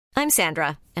I'm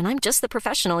Sandra, and I'm just the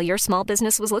professional your small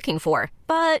business was looking for.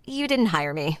 But you didn't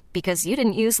hire me because you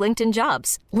didn't use LinkedIn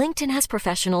Jobs. LinkedIn has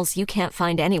professionals you can't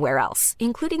find anywhere else,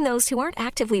 including those who aren't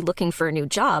actively looking for a new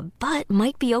job, but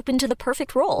might be open to the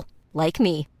perfect role, like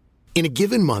me. In a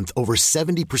given month, over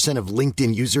 70% of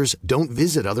LinkedIn users don't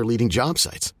visit other leading job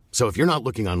sites. So if you're not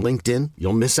looking on LinkedIn,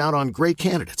 you'll miss out on great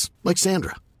candidates like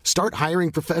Sandra. Start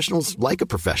hiring professionals like a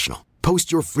professional.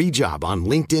 Post your free job on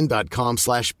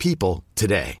linkedin.com/people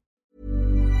today.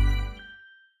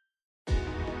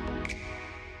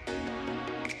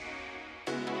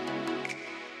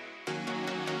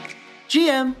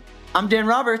 GM, I'm Dan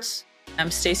Roberts.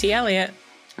 I'm Stacey Elliott.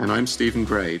 And I'm Stephen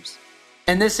Graves.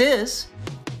 And this is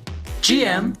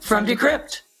GM from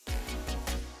Decrypt.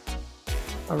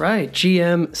 All right,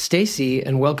 GM Stacey,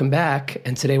 and welcome back.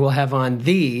 And today we'll have on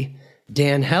the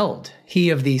Dan Held, he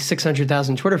of the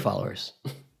 600,000 Twitter followers.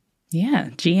 Yeah,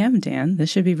 GM Dan. This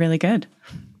should be really good.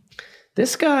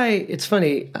 This guy, it's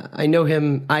funny, I know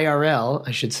him IRL,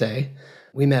 I should say.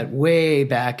 We met way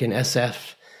back in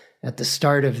SF at the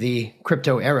start of the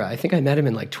crypto era. I think I met him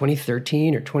in like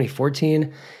 2013 or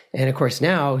 2014. And of course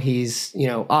now he's,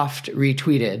 oft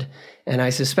retweeted. And I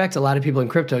suspect a lot of people in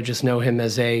crypto just know him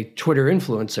as a Twitter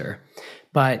influencer.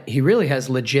 But he really has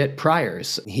legit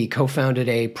priors. He co-founded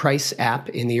a price app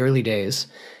in the early days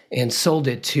and sold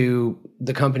it to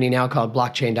the company now called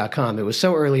blockchain.com. It was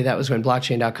so early, that was when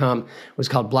blockchain.com was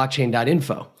called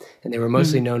blockchain.info. And they were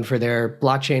mostly known for their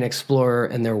blockchain explorer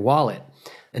and their wallet.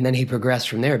 And then he progressed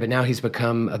from there, but now he's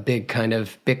become a big kind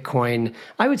of Bitcoin,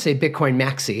 I would say Bitcoin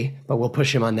maxi, but we'll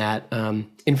push him on that,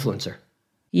 influencer.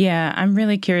 Yeah, I'm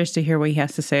really curious to hear what he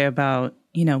has to say about,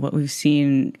 what we've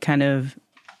seen kind of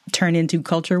turn into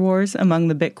culture wars among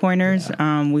the Bitcoiners.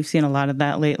 Yeah. We've seen a lot of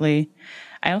that lately.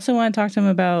 I also want to talk to him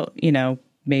about,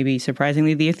 maybe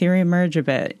surprisingly the Ethereum merge a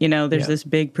bit. There's this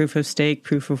big proof of stake,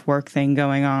 proof of work thing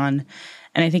going on.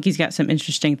 And I think he's got some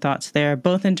interesting thoughts there,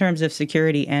 both in terms of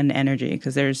security and energy,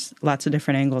 because there's lots of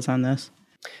different angles on this.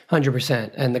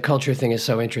 100%. And the culture thing is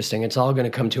so interesting. It's all going to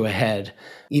come to a head.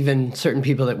 Even certain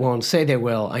people that won't say they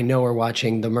will, I know are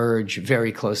watching the merge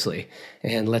very closely.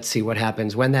 And let's see what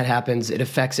happens. When that happens, it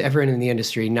affects everyone in the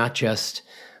industry, not just,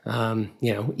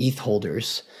 ETH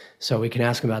holders. So we can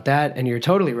ask about that. And you're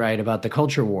totally right about the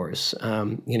culture wars.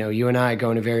 You and I go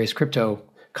into various crypto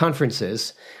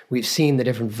conferences. We've seen the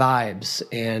different vibes,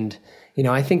 and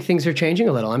I think things are changing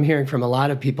a little. I'm hearing from a lot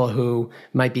of people who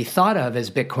might be thought of as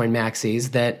Bitcoin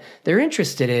maxis that they're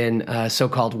interested in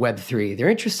so-called Web3. They're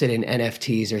interested in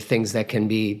NFTs or things that can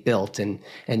be built and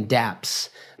dApps,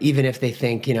 even if they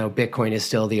think Bitcoin is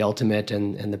still the ultimate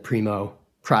and the primo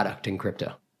product in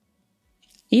crypto.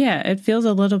 Yeah, it feels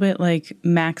a little bit like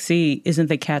maxi isn't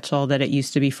the catch-all that it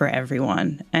used to be for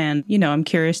everyone. And, I'm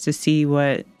curious to see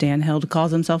what Dan Held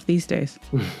calls himself these days.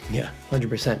 Yeah,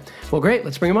 100%. Well, great.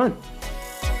 Let's bring him on.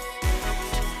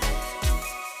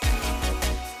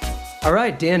 All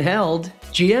right, Dan Held,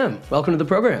 GM, welcome to the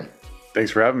program.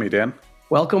 Thanks for having me, Dan.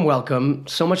 Welcome.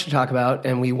 So much to talk about,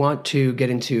 and we want to get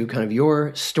into kind of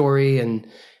your story and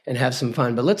have some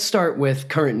fun. But let's start with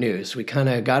current news. We kind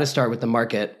of got to start with the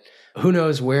market. Who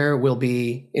knows where we'll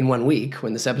be in 1 week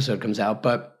when this episode comes out.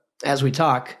 But as we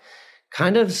talk,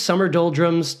 kind of summer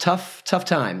doldrums, tough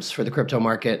times for the crypto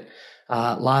market.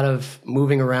 A lot of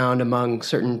moving around among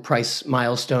certain price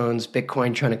milestones,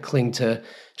 Bitcoin trying to cling to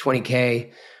 20K.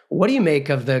 What do you make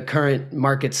of the current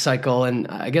market cycle? And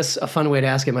I guess a fun way to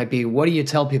ask it might be, what do you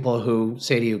tell people who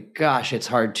say to you, gosh, it's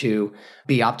hard to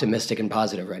be optimistic and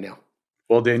positive right now?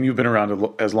 Well, Dan, you've been around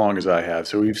as long as I have,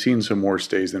 so we've seen some worse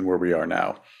days than where we are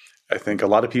now. I think a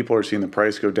lot of people are seeing the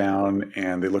price go down,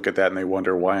 and they look at that and they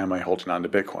wonder, why am I holding on to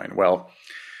Bitcoin? Well,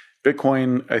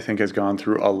 Bitcoin, I think, has gone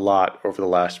through a lot over the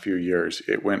last few years.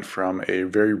 It went from a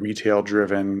very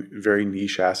retail-driven, very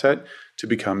niche asset to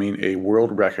becoming a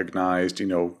world-recognized,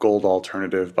 gold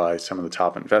alternative by some of the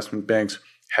top investment banks,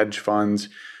 hedge funds,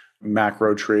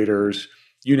 macro traders,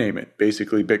 you name it.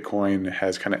 Basically, Bitcoin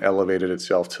has kind of elevated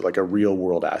itself to like a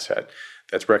real-world asset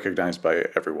that's recognized by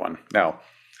everyone. Now,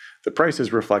 the price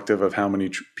is reflective of how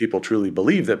many people truly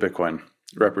believe that Bitcoin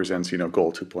represents,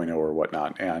 gold 2.0 or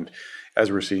whatnot. And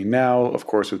as we're seeing now, of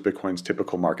course, with Bitcoin's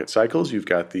typical market cycles, you've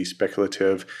got the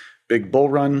speculative big bull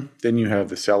run. Then you have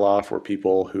the sell-off where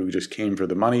people who just came for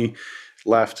the money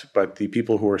left, but the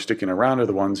people who are sticking around are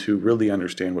the ones who really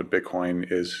understand what Bitcoin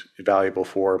is valuable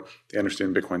for. They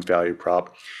understand Bitcoin's value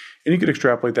prop. And you could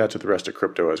extrapolate that to the rest of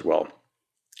crypto as well.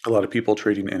 A lot of people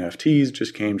trading NFTs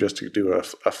just came just to do a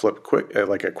flip quick,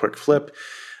 like a quick flip.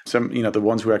 Some, the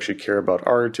ones who actually care about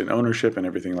art and ownership and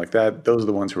everything like that, those are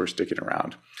the ones who are sticking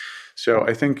around. So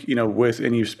I think, with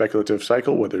any speculative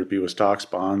cycle, whether it be with stocks,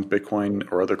 bonds, Bitcoin,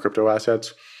 or other crypto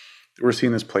assets, we're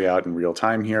seeing this play out in real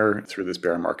time here through this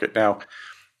bear market. Now,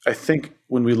 I think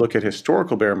when we look at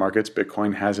historical bear markets,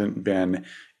 Bitcoin hasn't been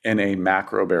in a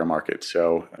macro bear market.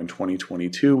 So in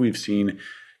 2022, we've seen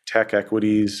tech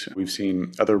equities, we've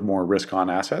seen other more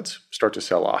risk-on assets start to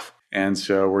sell off. And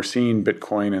so we're seeing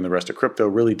Bitcoin and the rest of crypto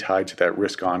really tied to that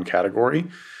risk-on category.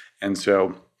 And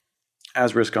so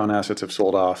as risk-on assets have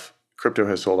sold off, crypto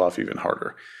has sold off even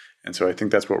harder. And so I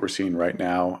think that's what we're seeing right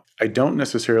now. I don't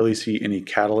necessarily see any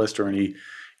catalyst or any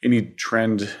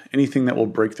trend, anything that will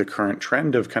break the current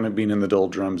trend of kind of being in the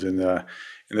doldrums in the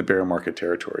bear market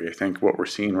territory. I think what we're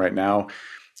seeing right now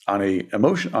on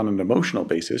an emotional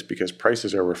basis, because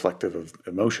prices are reflective of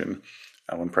emotion.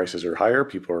 When prices are higher,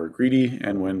 people are greedy,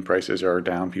 and when prices are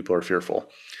down, people are fearful.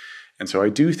 And so I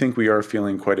do think we are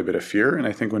feeling quite a bit of fear. And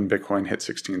I think when Bitcoin hit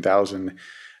 16,000,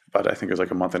 I think it was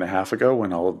like a month and a half ago,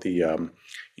 when all of the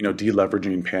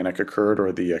deleveraging panic occurred,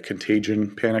 or the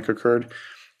contagion panic occurred,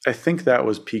 I think that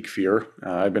was peak fear.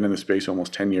 I've been in the space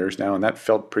almost 10 years now, and that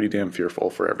felt pretty damn fearful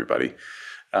for everybody.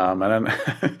 And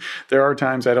there are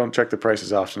times I don't check the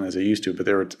prices often as I used to, but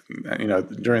there were,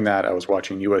 during that I was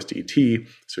watching USDT,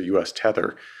 so US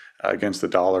Tether, against the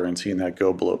dollar, and seeing that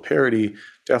go below parity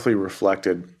definitely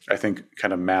reflected, I think,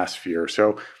 kind of mass fear.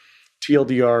 So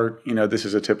TLDR, this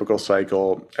is a typical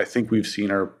cycle. I think we've seen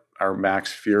our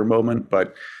max fear moment,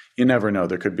 but you never know.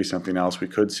 There could be something else. We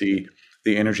could see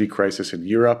the energy crisis in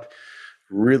Europe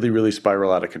really, really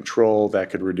spiral out of control. That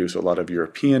could reduce a lot of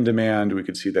European demand. We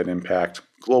could see that impact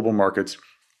global markets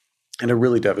in a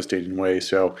really devastating way.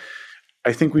 So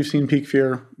I think we've seen peak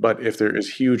fear, but if there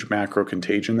is huge macro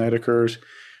contagion that occurs,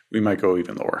 we might go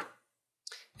even lower.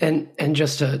 And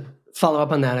just to follow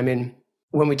up on that, I mean,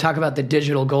 when we talk about the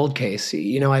digital gold case,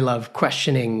 I love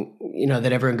questioning,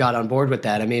 that everyone got on board with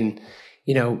that. I mean,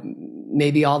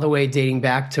 maybe all the way dating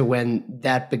back to when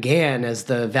that began as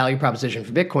the value proposition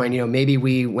for Bitcoin, maybe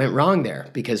we went wrong there,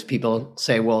 because people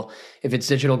say, well, if it's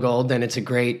digital gold, then it's a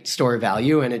great store of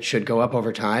value and it should go up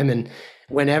over time. And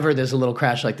whenever there's a little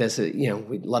crash like this,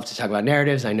 we'd love to talk about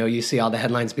narratives. I know you see all the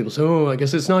headlines, people say, oh, I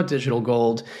guess it's not digital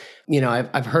gold.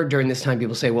 I've heard during this time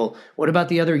people say, well, what about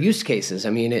the other use cases? I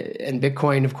mean, and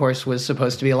Bitcoin, of course, was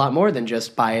supposed to be a lot more than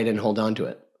just buy it and hold on to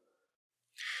it.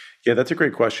 Yeah, that's a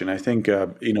great question. I think,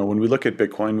 when we look at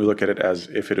Bitcoin, we look at it as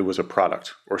if it was a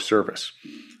product or service.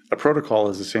 A protocol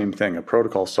is the same thing. A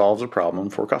protocol solves a problem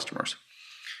for customers.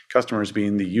 Customers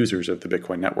being the users of the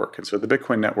Bitcoin network. And so the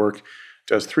Bitcoin network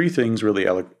does three things really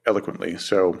eloquently.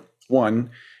 So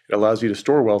one, it allows you to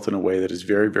store wealth in a way that is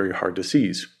very, very hard to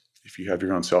seize. If you have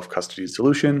your own self-custody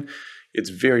solution, it's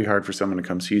very hard for someone to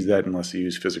come seize that unless they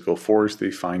use physical force.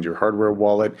 They find your hardware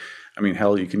wallet. I mean,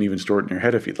 hell, you can even store it in your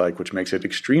head if you'd like, which makes it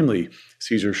extremely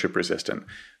censorship resistant.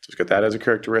 So it's got that as a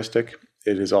characteristic.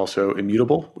 It is also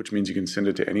immutable, which means you can send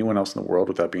it to anyone else in the world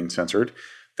without being censored.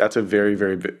 That's a very,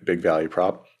 very big value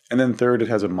prop. And then third, it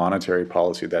has a monetary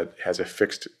policy that has a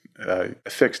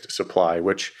fixed supply,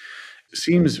 which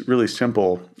seems really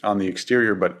simple on the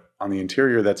exterior, but on the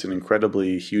interior, that's an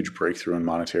incredibly huge breakthrough in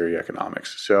monetary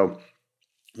economics. So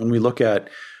when we look at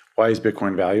why is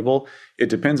Bitcoin valuable, it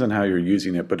depends on how you're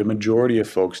using it, but a majority of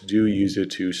folks do use it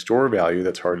to store value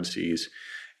that's hard to seize.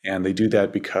 And they do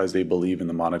that because they believe in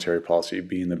the monetary policy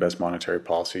being the best monetary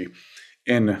policy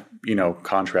in,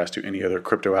 contrast to any other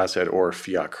crypto asset or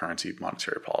fiat currency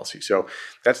monetary policy. So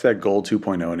that's that gold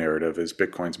 2.0 narrative, is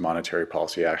Bitcoin's monetary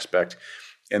policy aspect.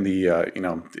 And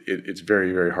it's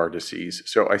very, very hard to seize.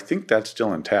 So I think that's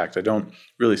still intact. I don't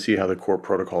really see how the core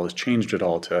protocol has changed at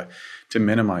all to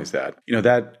minimize that.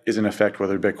 That is in effect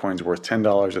whether Bitcoin's worth $10,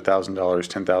 $1,000,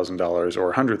 $10,000,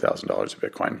 or $100,000 of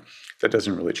Bitcoin. That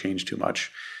doesn't really change too much.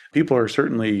 People have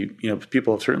certainly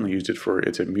used it for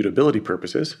its immutability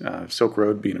purposes, Silk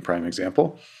Road being a prime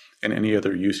example, and any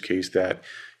other use case that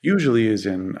usually is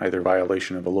in either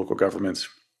violation of a local government's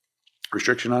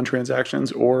restriction on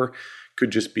transactions, or could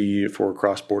just be for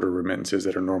cross-border remittances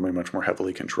that are normally much more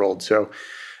heavily controlled. So,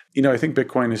 I think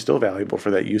Bitcoin is still valuable for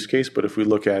that use case, but if we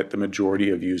look at the majority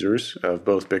of users of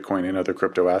both Bitcoin and other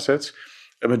crypto assets,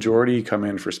 a majority come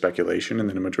in for speculation, and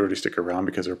then a majority stick around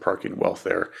because they're parking wealth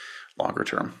there longer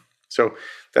term. So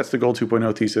that's the gold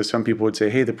 2.0 thesis. Some people would say,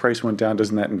 hey, the price went down.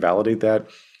 Doesn't that invalidate that?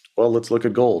 Well, let's look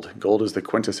at gold. Gold is the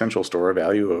quintessential store of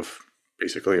value of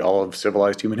basically all of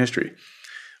civilized human history.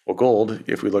 Well, gold,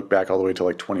 if we look back all the way to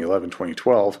like 2011,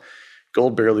 2012,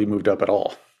 gold barely moved up at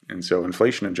all. And so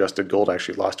inflation adjusted gold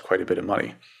actually lost quite a bit of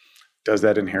money. Does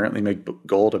that inherently make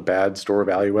gold a bad store of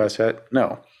value asset?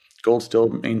 No. Gold still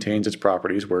maintains its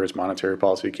properties, whereas monetary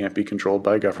policy can't be controlled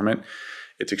by a government.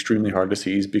 It's extremely hard to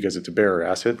seize because it's a bearer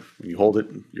asset. When you hold it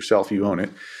yourself, you own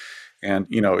it. And,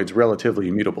 it's relatively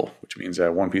immutable, which means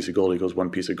that one piece of gold equals one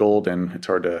piece of gold, and it's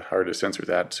hard to censor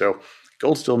that. So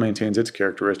gold still maintains its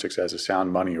characteristics as a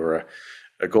sound money or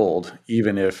a gold,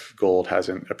 even if gold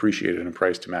hasn't appreciated in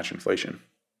price to match inflation.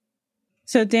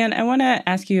 So, Dan, I want to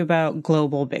ask you about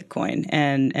global Bitcoin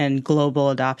and global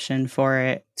adoption for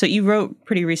it. So you wrote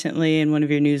pretty recently in one of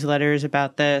your newsletters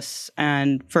about this.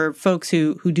 And for folks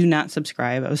who do not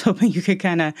subscribe, I was hoping you could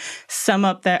kind of sum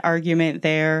up that argument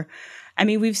there. I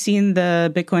mean, we've seen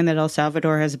the Bitcoin that El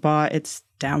Salvador has bought. It's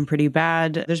down pretty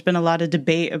bad. There's been a lot of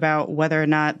debate about whether or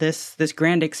not this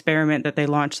grand experiment that they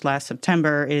launched last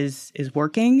September is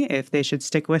working, if they should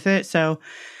stick with it. So,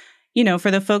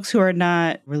 for the folks who are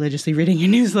not religiously reading your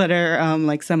newsletter,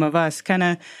 like some of us, kind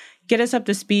of get us up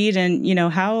to speed. And,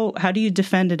 how do you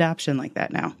defend adoption like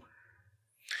that now?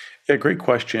 Yeah, great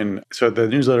question. So the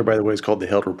newsletter, by the way, is called The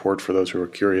Held Report for those who are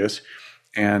curious.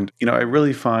 And, I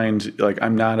really find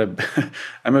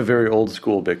I'm a very old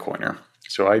school Bitcoiner.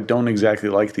 So I don't exactly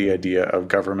like the idea of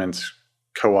governments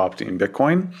co-opting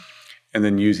Bitcoin and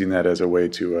then using that as a way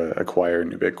to acquire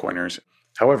new Bitcoiners.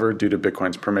 However, due to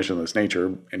Bitcoin's permissionless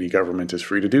nature, any government is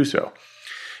free to do so.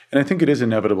 And I think it is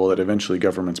inevitable that eventually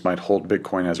governments might hold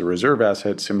Bitcoin as a reserve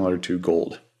asset similar to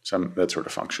gold, that sort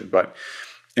of function. But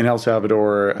in El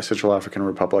Salvador, a Central African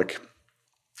Republic,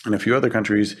 and a few other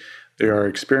countries, they are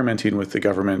experimenting with the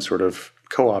government sort of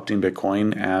co-opting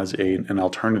Bitcoin as an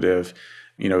alternative,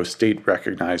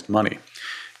 state-recognized money.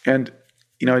 And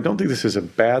I don't think this is a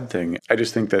bad thing. I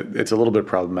just think that it's a little bit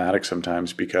problematic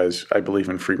sometimes because I believe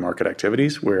in free market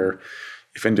activities where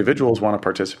if individuals want to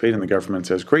participate and the government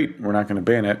says, great, we're not going to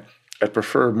ban it, I'd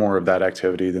prefer more of that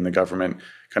activity than the government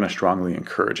kind of strongly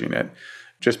encouraging it.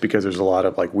 Just because there's a lot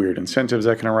of weird incentives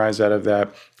that can arise out of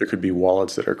that. There could be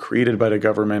wallets that are created by the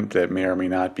government that may or may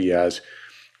not be as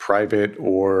private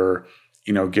or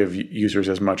give users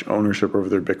as much ownership over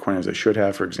their Bitcoin as they should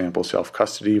have. For example,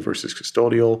 self-custody versus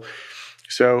custodial.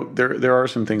 So there are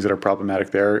some things that are problematic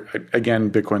there.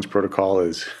 Again, Bitcoin's protocol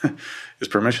is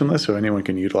permissionless, so anyone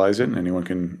can utilize it and anyone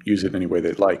can use it any way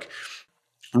they'd like.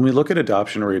 When we look at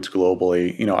adoption rates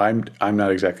globally, I'm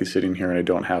not exactly sitting here and I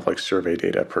don't have survey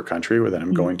data per country that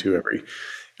I'm going to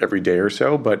every day or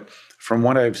so. But from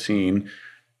what I've seen,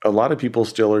 a lot of people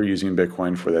still are using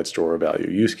Bitcoin for that store of value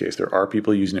use case. There are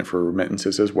people using it for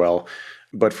remittances as well.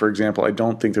 But for example, I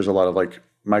don't think there's a lot of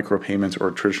micropayments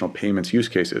or traditional payments use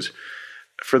cases.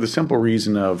 For the simple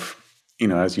reason of,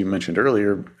 as you mentioned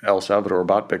earlier, El Salvador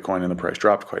bought Bitcoin and the price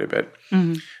dropped quite a bit.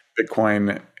 Mm-hmm.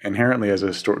 Bitcoin inherently as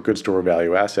a good store of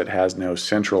value asset has no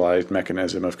centralized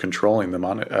mechanism of controlling the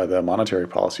monetary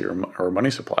policy or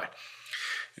money supply.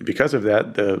 And because of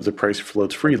that, the price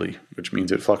floats freely, which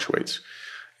means it fluctuates.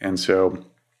 And so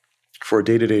for a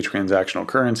day-to-day transactional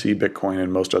currency, Bitcoin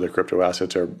and most other crypto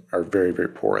assets are very, very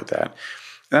poor at that.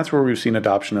 And that's where we've seen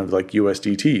adoption of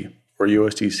USDT or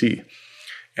USDC.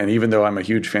 And even though I'm a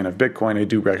huge fan of Bitcoin, I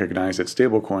do recognize that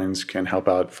stablecoins can help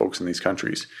out folks in these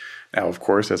countries. Now, of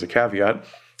course, as a caveat,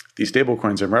 these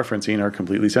stablecoins I'm referencing are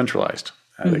completely centralized.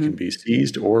 They can be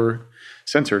seized or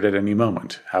censored at any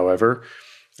moment. However,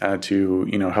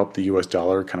 to help the U.S.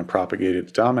 dollar kind of propagate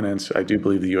its dominance, I do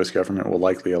believe the U.S. government will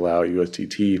likely allow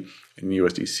USDT and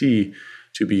USDC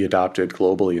to be adopted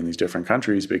globally in these different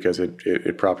countries because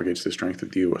it propagates the strength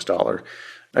of the U.S. dollar.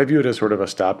 I view it as sort of a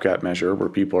stopgap measure where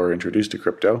people are introduced to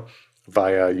crypto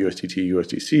via USDT,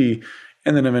 USDC,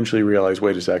 and then eventually realize,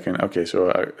 wait a second, okay, so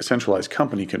a centralized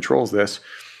company controls this.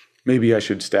 Maybe I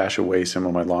should stash away some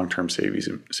of my long-term savings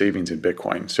in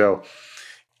Bitcoin. So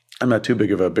I'm not too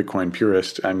big of a Bitcoin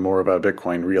purist. I'm more of a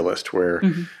Bitcoin realist where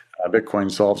Bitcoin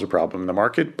solves a problem in the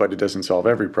market, but it doesn't solve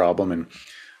every problem. And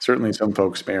certainly some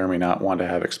folks may or may not want to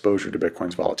have exposure to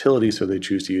Bitcoin's volatility, so they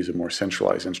choose to use a more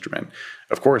centralized instrument.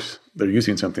 Of course, they're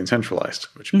using something centralized,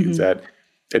 which means that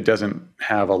it doesn't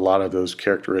have a lot of those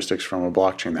characteristics from a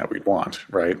blockchain that we'd want,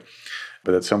 right?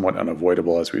 But it's somewhat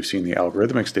unavoidable as we've seen the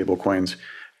algorithmic stablecoins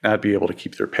not be able to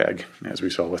keep their peg, as we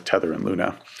saw with Tether and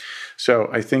Luna. So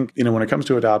I think, when it comes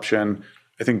to adoption,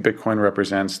 I think Bitcoin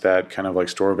represents that kind of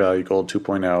store value gold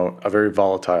 2.0, a very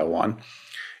volatile one.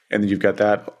 And then you've got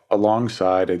that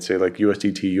alongside, I'd say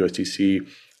USDT, USDC.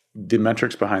 The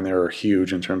metrics behind there are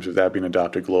huge in terms of that being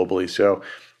adopted globally. So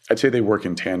I'd say they work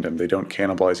in tandem. They don't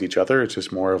cannibalize each other. It's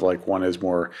just more of one is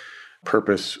more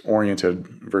purpose-oriented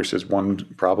versus one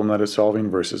problem that it's solving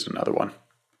versus another one.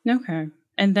 Okay.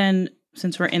 And then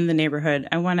since we're in the neighborhood,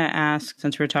 I want to ask,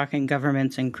 since we're talking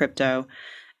governments and crypto,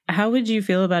 how would you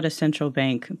feel about a central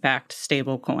bank-backed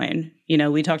stablecoin?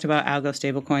 We talked about algo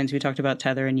stablecoins, we talked about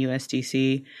Tether and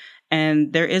USDC.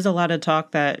 And there is a lot of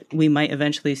talk that we might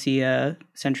eventually see a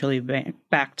centrally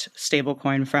backed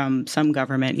stablecoin from some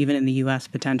government, even in the U.S.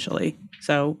 potentially.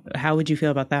 So how would you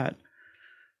feel about that?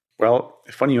 Well,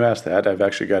 funny you asked that. I've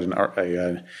actually got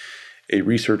a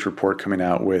research report coming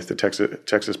out with the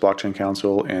Texas Blockchain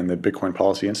Council and the Bitcoin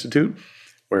Policy Institute,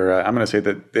 where I'm going to say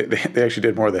that they actually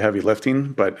did more of the heavy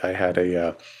lifting, but I had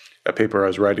a paper I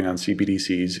was writing on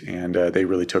CBDCs, and they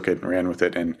really took it and ran with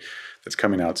it, and that's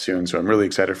coming out soon. So I'm really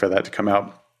excited for that to come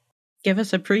out. Give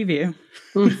us a preview.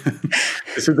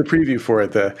 This is the preview for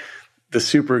it, the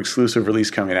super exclusive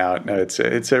release coming out. Now,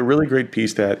 it's a really great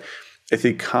piece that I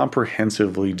think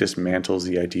comprehensively dismantles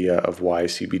the idea of why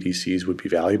CBDCs would be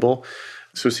valuable.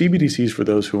 So CBDCs, for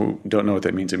those who don't know what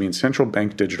that means, it means central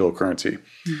bank digital currency.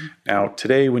 Mm-hmm. Now,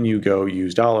 today when you go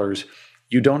use dollars,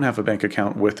 you don't have a bank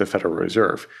account with the Federal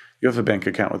Reserve. You have a bank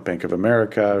account with Bank of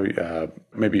America,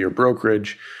 maybe your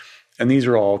brokerage, and these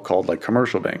are all called like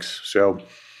commercial banks. So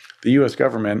the U.S.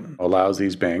 government allows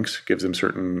these banks, gives them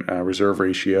certain reserve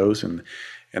ratios, and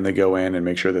they go in and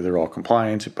make sure that they're all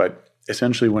compliant. But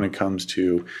essentially, when it comes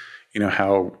to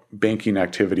how banking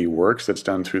activity works, that's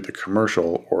done through the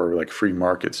commercial or like free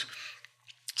markets.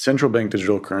 Central bank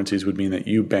digital currencies would mean that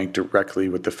you bank directly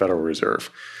with the Federal Reserve,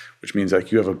 which means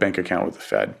like you have a bank account with the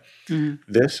Fed. Mm-hmm.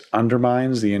 This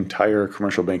undermines the entire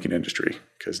commercial banking industry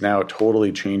because now it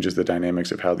totally changes the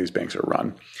dynamics of how these banks are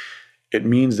run. It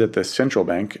means that the central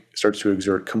bank starts to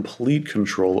exert complete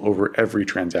control over every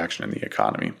transaction in the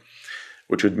economy,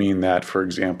 which would mean that, for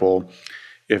example,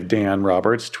 if Dan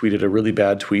Roberts tweeted a really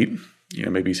bad tweet,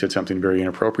 maybe he said something very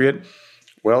inappropriate,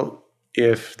 well,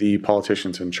 if the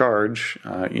politicians in charge,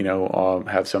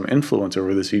 have some influence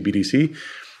over the CBDC,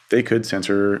 they could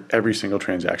censor every single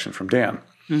transaction from Dan.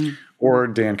 Mm-hmm. Or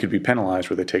Dan could be penalized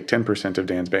where they take 10% of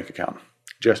Dan's bank account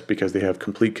just because they have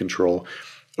complete control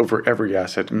over every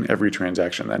asset and every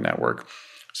transaction in that network.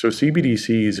 So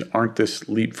CBDCs aren't this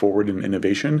leap forward in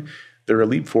innovation. They're a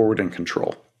leap forward in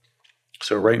control.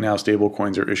 So right now,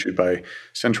 stablecoins are issued by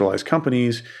centralized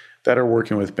companies that are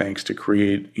working with banks to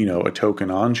create, a token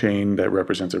on-chain that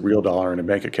represents a real dollar in a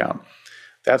bank account.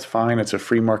 That's fine. It's a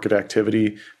free market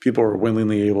activity. People are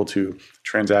willingly able to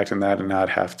transact in that and not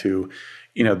have to,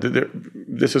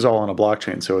 this is all on a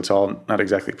blockchain, so it's all not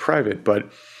exactly private,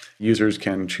 but users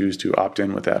can choose to opt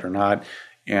in with that or not.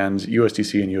 And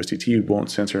USDC and USDT won't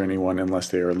censor anyone unless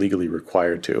they are legally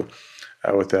required to.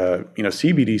 With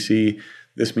CBDC,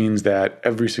 this means that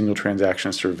every single transaction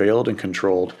is surveilled and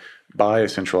controlled by a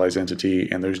centralized entity,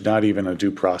 and there's not even a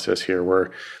due process here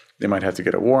where they might have to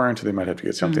get a warrant, or they might have to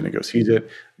get something to go seize it.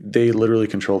 They literally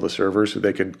control the server, so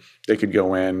they could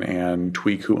go in and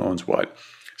tweak who owns what.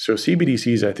 So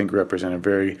CBDCs, I think, represent a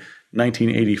very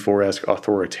 1984-esque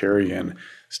authoritarian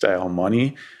style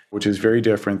money, which is very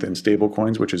different than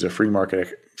stablecoins, which is a free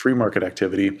market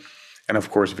activity, and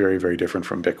of course, very, very different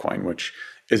from Bitcoin, which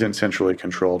isn't centrally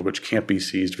controlled, which can't be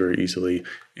seized very easily,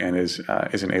 and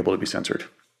isn't able to be censored.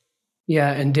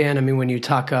 Yeah, and Dan, when you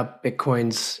talk up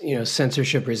Bitcoin's,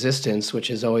 censorship resistance, which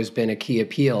has always been a key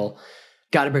appeal,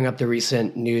 got to bring up the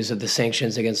recent news of the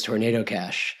sanctions against Tornado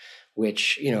Cash,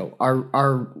 which,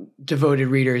 our devoted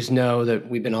readers know that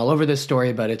we've been all over this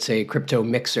story, but it's a crypto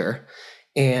mixer.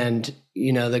 And,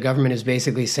 the government is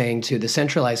basically saying to the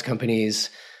centralized companies,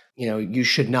 you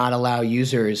should not allow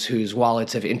users whose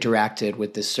wallets have interacted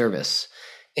with this service.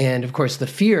 And of course, the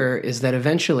fear is that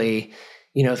eventually,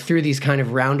 through these kind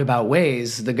of roundabout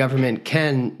ways, the government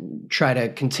can try to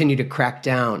continue to crack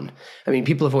down.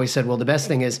 People have always said, well, the best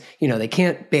thing is, they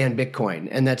can't ban Bitcoin.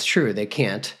 And that's true. They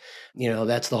can't.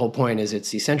 That's the whole point, is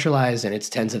it's decentralized and it's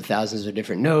tens of thousands of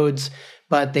different nodes.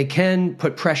 But they can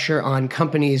put pressure on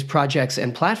companies, projects,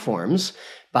 and platforms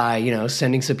by,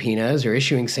 sending subpoenas or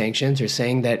issuing sanctions or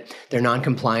saying that they're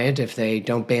non-compliant if they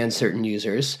don't ban certain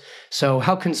users. So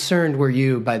how concerned were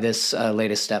you by this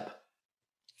latest step?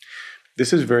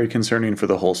 This is very concerning for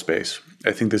the whole space.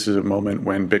 I think this is a moment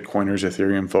when Bitcoiners,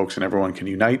 Ethereum folks, and everyone can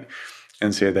unite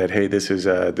and say that, hey, this is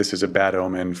a bad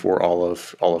omen for all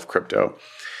of crypto.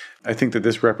 I think that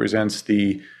this represents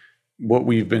what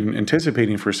we've been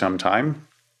anticipating for some time,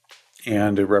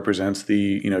 and it represents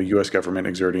the U.S. government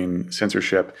exerting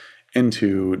censorship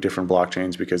into different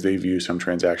blockchains because they view some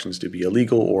transactions to be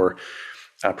illegal or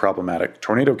problematic.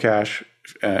 Tornado Cash,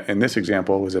 in this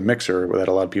example, was a mixer that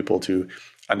allowed people to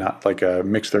not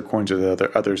mix their coins with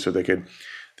others, so they could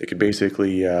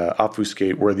basically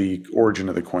obfuscate where the origin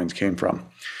of the coins came from.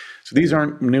 So these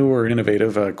aren't new or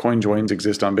innovative. Coin joins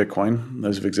exist on Bitcoin.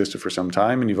 Those have existed for some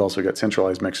time, and you've also got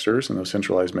centralized mixers, and those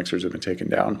centralized mixers have been taken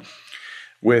down.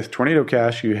 With Tornado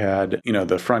Cash, you had,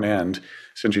 the front end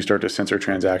essentially start to censor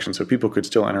transactions. So people could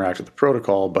still interact with the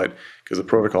protocol, but because the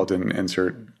protocol didn't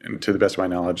insert, to the best of my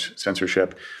knowledge,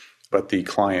 censorship, but the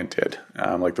client did,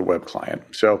 like the web client.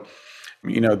 So,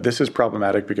 this is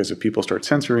problematic because if people start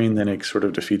censoring, then it sort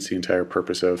of defeats the entire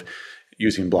purpose of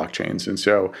using blockchains. And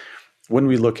so when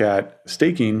we look at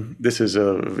staking, this is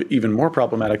even more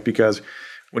problematic because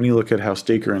when you look at how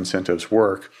staker incentives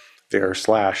work, they are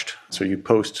slashed. So you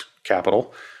post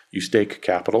capital, you stake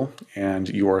capital, and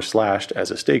you are slashed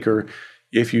as a staker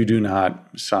if you do not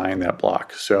sign that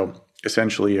block. So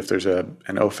essentially, if there's an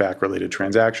OFAC-related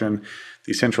transaction,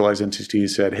 the centralized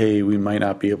entities said, hey, we might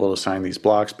not be able to sign these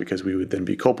blocks because we would then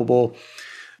be culpable.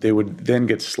 They would then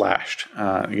get slashed.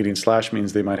 Getting slashed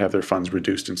means they might have their funds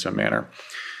reduced in some manner.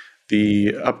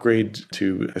 The upgrade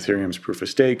to Ethereum's proof of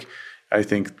stake, I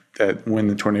think that when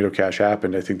the Tornado Cash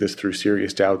happened, I think this threw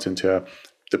serious doubts into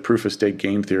the proof of stake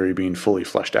game theory being fully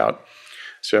fleshed out.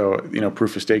 So,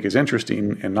 proof of stake is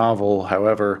interesting and novel.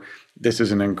 However, this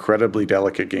is an incredibly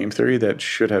delicate game theory that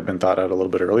should have been thought out a little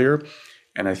bit earlier.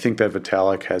 And I think that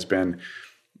Vitalik has been,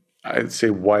 I'd say,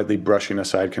 widely brushing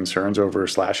aside concerns over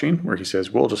slashing, where he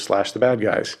says, we'll just slash the bad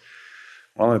guys.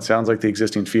 Well, it sounds like the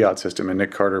existing fiat system, and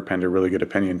Nick Carter penned a really good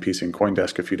opinion piece in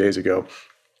CoinDesk a few days ago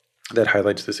that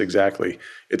highlights this exactly.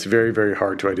 It's very, very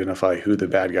hard to identify who the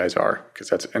bad guys are because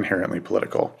that's inherently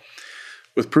political.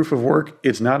 With proof of work,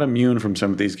 it's not immune from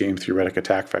some of these game theoretic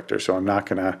attack vectors, so I'm not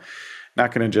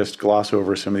gonna just gloss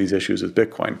over some of these issues with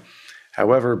Bitcoin.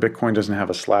 However, Bitcoin doesn't have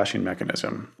a slashing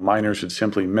mechanism. Miners should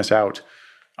simply miss out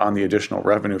on the additional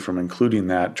revenue from including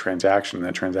that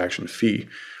transaction fee.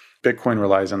 Bitcoin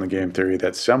relies on the game theory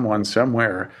that someone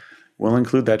somewhere will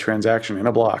include that transaction in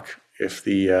a block if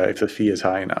the fee is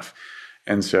high enough.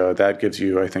 And so that gives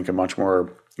you, I think, a much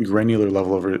more granular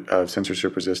level of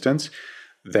censorship resistance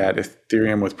that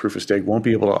Ethereum with proof of stake won't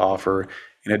be able to offer,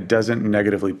 and it doesn't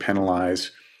negatively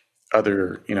penalize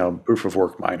other, proof of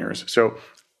work miners. So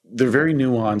they're very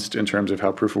nuanced in terms of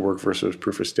how proof of work versus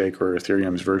proof of stake or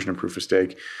Ethereum's version of proof of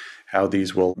stake, how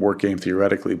these will work game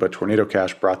theoretically. But Tornado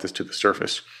Cash brought this to the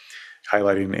surface,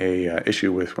 highlighting a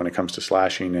issue with when it comes to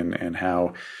slashing and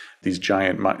how these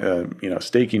giant,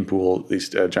 staking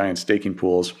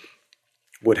pools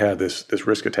would have this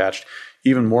risk attached.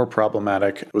 Even more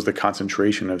problematic was the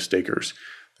concentration of stakers.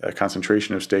 The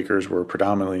concentration of stakers were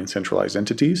predominantly in centralized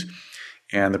entities.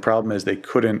 And the problem is they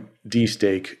couldn't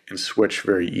destake and switch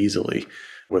very easily.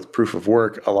 With proof of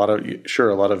work, a lot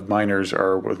of miners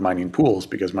are with mining pools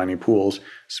because mining pools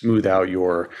smooth out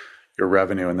your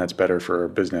revenue, and that's better for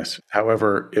business.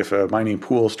 However, if a mining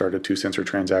pool started to censor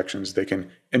transactions, they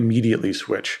can immediately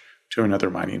switch to another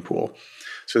mining pool.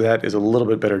 So that is a little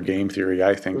bit better game theory,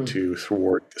 I think, to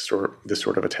thwart this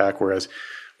sort of attack. Whereas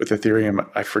with Ethereum,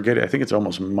 I think it's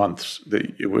almost months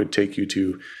that it would take you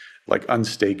to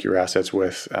unstake your assets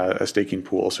with a staking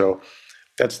pool. So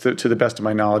that's to the best of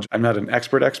my knowledge. I'm not an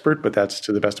expert, but that's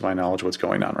to the best of my knowledge what's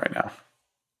going on right now.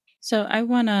 So I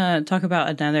want to talk about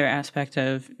another aspect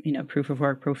of, proof of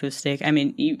work, proof of stake. I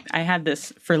mean, I had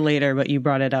this for later, but you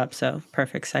brought it up, so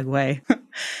perfect segue.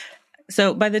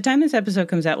 So by the time this episode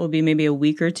comes out, we'll be maybe a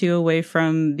week or two away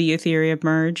from the Ethereum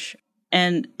merge.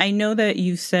 And I know that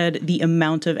you said the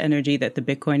amount of energy that the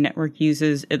Bitcoin network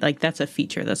uses, that's a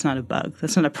feature. That's not a bug.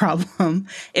 That's not a problem,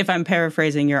 if I'm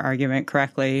paraphrasing your argument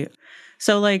correctly.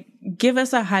 So give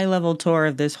us a high level tour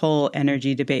of this whole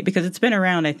energy debate, because it's been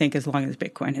around, I think, as long as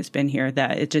Bitcoin has been here,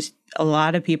 that a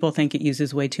lot of people think it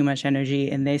uses way too much energy,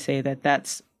 and they say that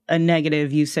that's a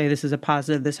negative. You say this is a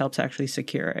positive. This helps actually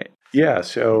secure it. Yeah.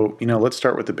 So, let's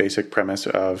start with the basic premise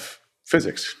of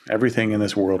physics. Everything in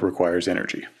this world requires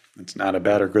energy. It's not a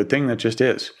bad or good thing. That just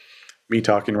is. Me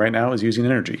talking right now is using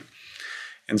energy.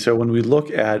 And so when we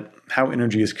look at how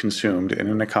energy is consumed in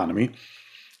an economy,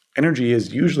 energy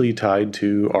is usually tied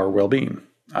to our well-being.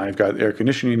 I've got air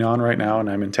conditioning on right now, and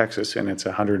I'm in Texas, and it's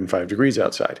 105 degrees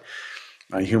outside.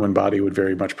 My human body would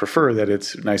very much prefer that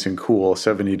it's nice and cool,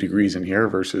 70 degrees in here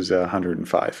versus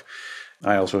 105.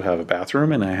 I also have a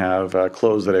bathroom, and I have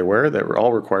clothes that I wear that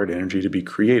all required energy to be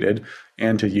created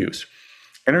and to use.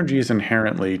 Energy is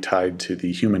inherently tied to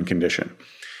the human condition.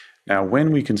 Now,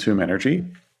 when we consume energy,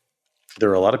 there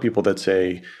are a lot of people that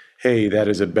say, hey, that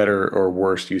is a better or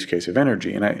worse use case of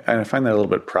energy. And I find that a little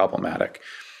bit problematic.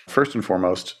 First and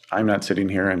foremost, I'm not sitting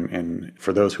here, and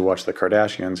for those who watch the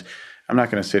Kardashians, I'm not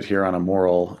going to sit here on a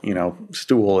moral,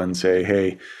 stool and say,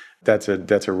 hey, that's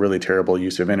a really terrible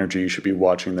use of energy. You should be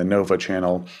watching the Nova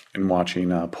channel and watching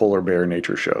polar bear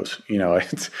nature shows.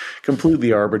 It's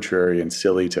completely arbitrary and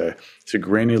silly to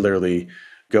granularly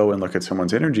go and look at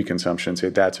someone's energy consumption and say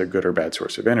that's a good or bad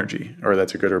source of energy, or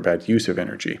that's a good or bad use of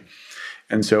energy.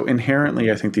 And so inherently,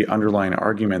 I think the underlying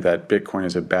argument that Bitcoin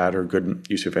is a bad or good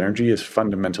use of energy is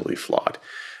fundamentally flawed,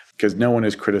 because no one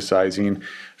is criticizing,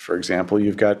 for example,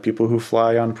 you've got people who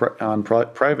fly on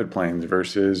private planes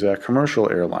versus commercial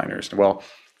airliners. Well,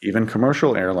 even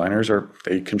commercial airliners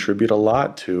they contribute a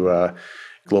lot to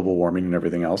global warming and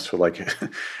everything else. So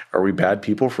are we bad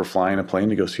people for flying a plane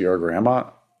to go see our grandma?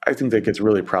 I think that gets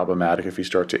really problematic if you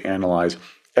start to analyze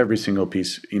every single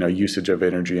piece, usage of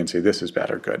energy and say this is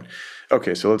bad or good.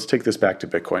 Okay, so let's take this back to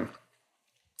Bitcoin.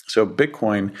 So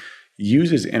Bitcoin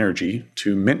uses energy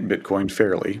to mint Bitcoin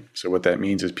fairly. So what that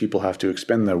means is people have to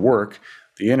expend the work,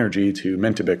 the energy to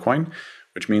mint a Bitcoin,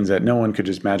 which means that no one could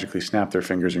just magically snap their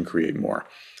fingers and create more.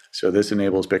 So this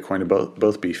enables Bitcoin to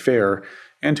both be fair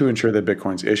and to ensure that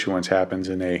Bitcoin's issuance happens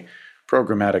in a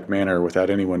programmatic manner without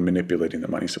anyone manipulating the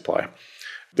money supply.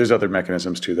 There's other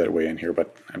mechanisms too that weigh in here,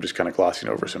 but I'm just kind of glossing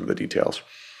over some of the details.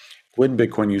 When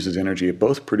Bitcoin uses energy, it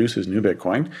both produces new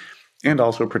Bitcoin and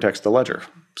also protects the ledger.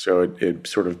 So it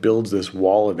sort of builds this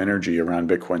wall of energy around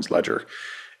Bitcoin's ledger.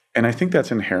 And I think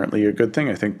that's inherently a good thing.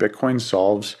 I think Bitcoin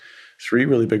solves three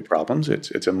really big problems.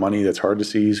 It's a money that's hard to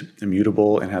seize,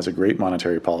 immutable, and has a great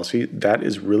monetary policy. That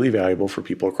is really valuable for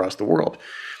people across the world.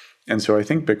 And so I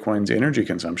think Bitcoin's energy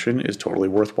consumption is totally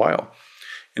worthwhile.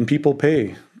 And people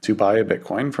pay to buy a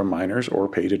Bitcoin from miners or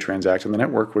pay to transact on the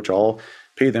network, which all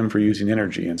pay them for using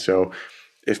energy. And so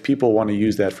if people want to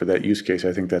use that for that use case,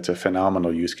 I think that's a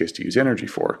phenomenal use case to use energy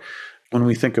for. When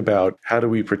we think about how do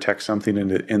we protect something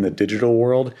in the digital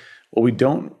world, well, we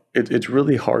don't. It's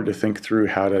really hard to think through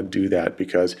how to do that,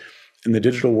 because in the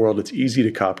digital world, it's easy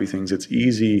to copy things. It's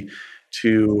easy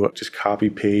to just copy,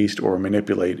 paste, or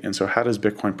manipulate. And so how does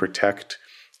Bitcoin protect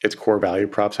its core value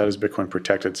props? How does Bitcoin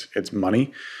protect its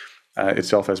money,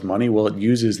 itself as money? Well, it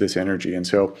uses this energy. And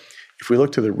so if we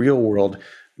look to the real world,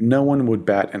 no one would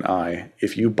bat an eye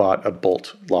if you bought a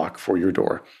bolt lock for your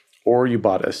door, or you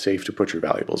bought a safe to put your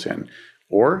valuables in,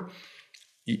 or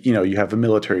you have the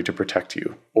military to protect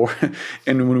you.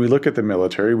 And when we look at the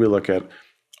military, we look at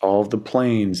all of the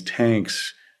planes,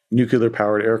 tanks,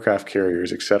 nuclear-powered aircraft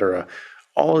carriers, etc.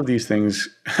 All of these things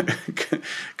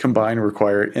combined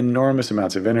require enormous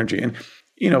amounts of energy. And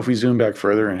if we zoom back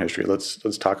further in history,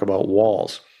 let's talk about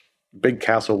walls, big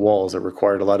castle walls that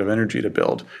required a lot of energy to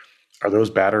build. Are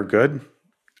those bad or good?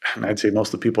 And I'd say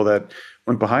most of the people that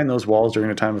went behind those walls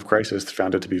during a time of crisis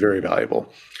found it to be very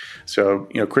valuable. So,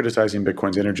 criticizing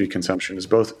Bitcoin's energy consumption is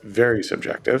both very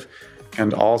subjective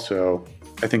and also,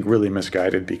 I think, really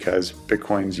misguided, because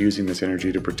Bitcoin's using this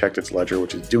energy to protect its ledger,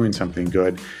 which is doing something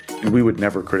good, and we would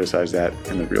never criticize that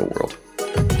in the real world.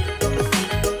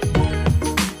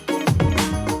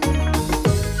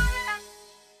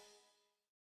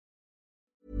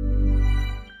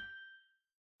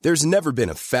 There's never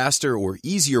been a faster or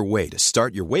easier way to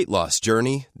start your weight loss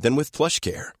journey than with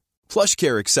PlushCare.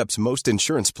 PlushCare accepts most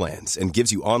insurance plans and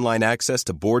gives you online access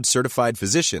to board-certified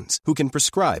physicians who can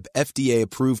prescribe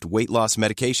FDA-approved weight loss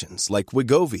medications like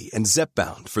Wegovy and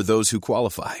Zepbound for those who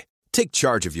qualify. Take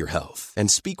charge of your health and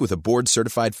speak with a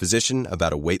board-certified physician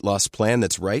about a weight loss plan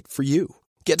that's right for you.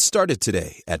 Get started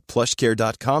today at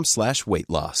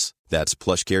plushcare.com/weight-loss. That's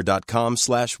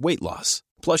plushcare.com/weight-loss.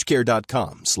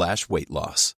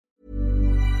 plushcare.com/weight-loss.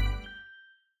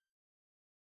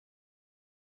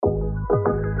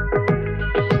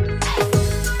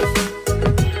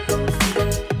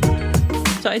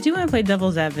 So I do want to play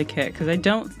devil's advocate, because I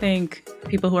don't think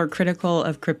people who are critical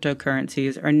of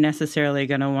cryptocurrencies are necessarily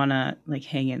going to want to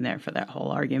hang in there for that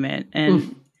whole argument.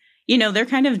 And, they're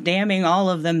kind of damning all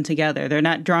of them together. They're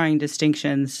not drawing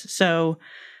distinctions. So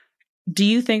do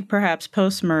you think perhaps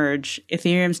post-merge,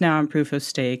 Ethereum's now on proof of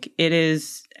stake, it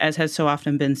is, as has so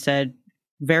often been said,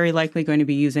 very likely going to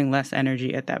be using less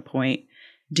energy at that point?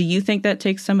 Do you think that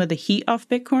takes some of the heat off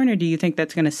Bitcoin, or do you think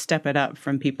that's going to step it up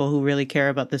from people who really care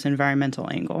about this environmental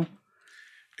angle?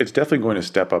 It's definitely going to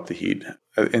step up the heat.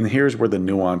 And here's where the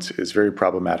nuance is very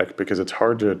problematic, because it's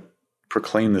hard to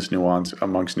proclaim this nuance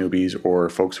amongst newbies or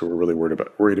folks who are really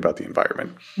worried about the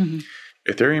environment. Mm-hmm.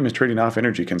 Ethereum is trading off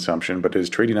energy consumption, but is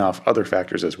trading off other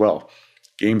factors as well,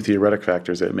 game theoretic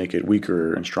factors that make it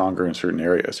weaker and stronger in certain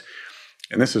areas.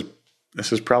 And this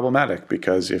is problematic,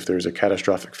 because if there's a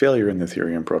catastrophic failure in the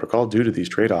Ethereum protocol due to these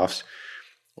trade-offs,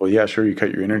 well, yeah, sure, you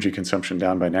cut your energy consumption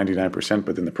down by 99%,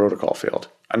 but then the protocol failed.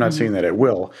 I'm not saying that it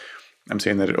will. I'm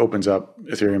saying that it opens up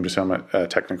Ethereum to some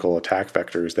technical attack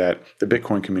vectors that the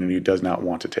Bitcoin community does not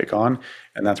want to take on,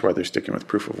 and that's why they're sticking with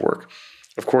proof of work.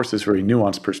 Of course, this very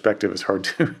nuanced perspective is hard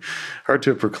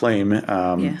to proclaim.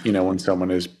 When someone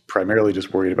is primarily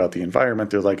just worried about the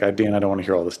environment, they're like, Dan, I don't want to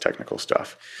hear all this technical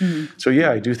stuff. Mm-hmm. So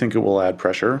yeah, I do think it will add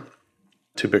pressure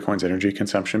to Bitcoin's energy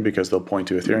consumption because they'll point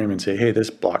to Ethereum and say, hey,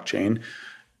 this blockchain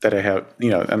that I have,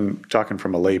 I'm talking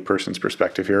from a lay person's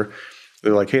perspective here.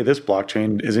 They're like, hey, this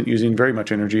blockchain isn't using very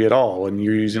much energy at all, and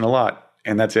you're using a lot.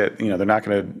 And that's it. They're not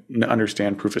going to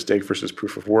understand proof of stake versus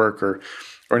proof of work or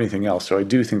anything else. So I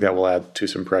do think that will add to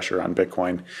some pressure on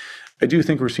Bitcoin. I do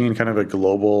think we're seeing kind of a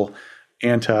global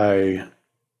anti-woke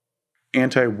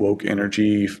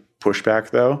energy pushback,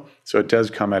 though. So it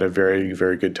does come at a very,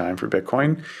 very good time for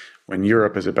Bitcoin when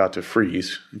Europe is about to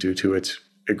freeze due to its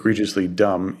egregiously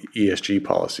dumb ESG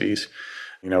policies.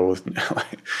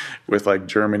 With like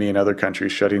Germany and other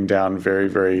countries shutting down very,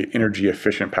 very energy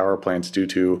efficient power plants due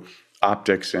to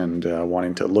optics and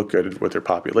wanting to look good with their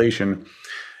population.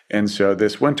 And so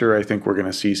this winter, I think we're going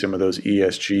to see some of those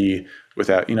ESG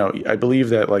without, I believe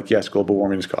that yes, global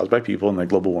warming is caused by people and that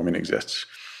global warming exists.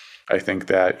 I think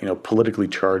that, politically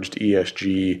charged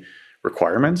ESG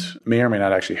requirements may or may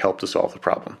not actually help to solve the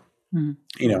problem.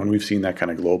 Mm-hmm. And we've seen that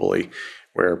kind of globally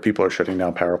where people are shutting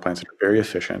down power plants that are very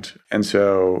efficient. And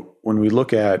so when we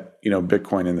look at,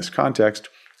 Bitcoin in this context,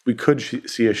 we could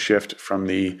see a shift from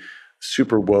the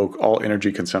super woke, all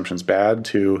energy consumption's bad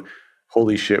to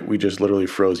holy shit, we just literally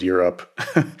froze Europe.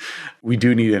 We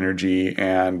do need energy,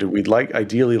 and we'd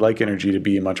ideally like energy to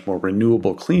be a much more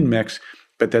renewable, clean mix,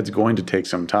 but that's going to take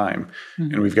some time.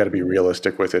 Mm-hmm. And we've got to be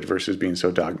realistic with it versus being so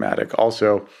dogmatic.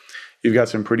 Also, you've got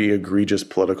some pretty egregious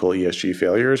political ESG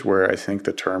failures where I think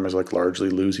the term is largely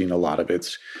losing a lot of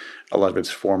its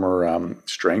former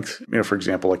strength. For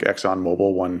example,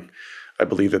 ExxonMobil I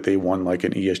believe that they won an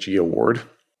ESG award.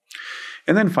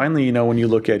 And then finally, when you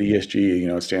look at ESG,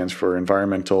 it stands for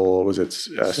environmental,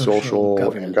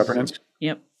 social and governance.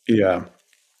 Yep. Yeah.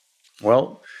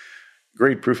 Well,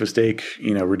 great proof of stake,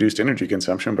 reduced energy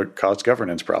consumption, but caused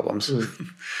governance problems.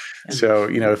 So,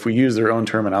 if we use their own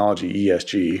terminology,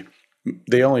 ESG,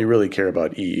 they only really care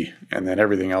about E, and then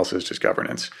everything else is just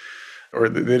governance. Or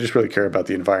they just really care about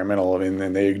the environmental, and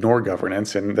then they ignore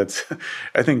governance. And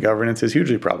I think governance is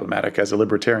hugely problematic. As a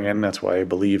libertarian, that's why I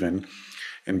believe in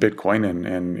Bitcoin,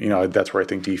 and that's where I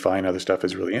think DeFi and other stuff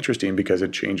is really interesting because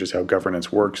it changes how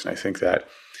governance works. And I think that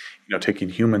taking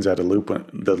humans out of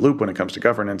the loop when it comes to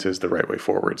governance is the right way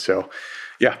forward. So,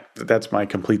 yeah, that's my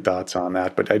complete thoughts on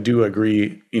that. But I do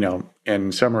agree.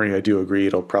 In summary, I do agree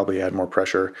it'll probably add more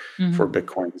pressure for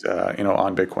Bitcoin's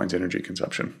on Bitcoin's energy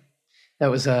consumption. That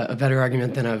was a better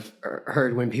argument than I've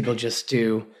heard when people just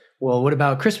do. Well, what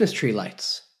about Christmas tree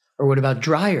lights, or what about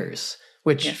dryers?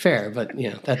 Which fair, but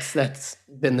that's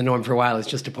been the norm for a while. It's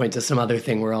just to point to some other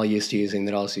thing we're all used to using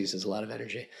that also uses a lot of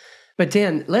energy. But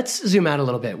Dan, let's zoom out a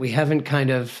little bit. We haven't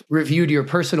kind of reviewed your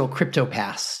personal crypto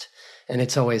past, and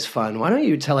it's always fun. Why don't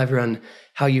you tell everyone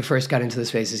how you first got into the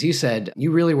space? As you said,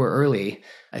 you really were early.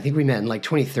 I think we met in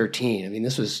 2013. I mean,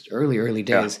 this was early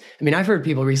days. Yeah. I mean, I've heard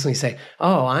people recently say,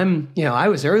 oh, I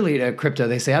was early to crypto.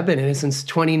 They say, I've been in it since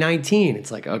 2019.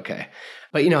 It's okay.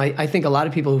 But, I think a lot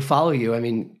of people who follow you, I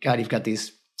mean, God, you've got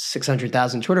these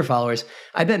 600,000 Twitter followers.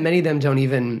 I bet many of them don't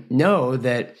even know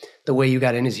that the way you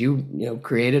got in is you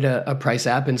created a price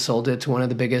app and sold it to one of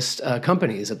the biggest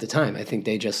companies at the time. I think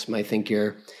they just might think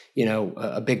you're,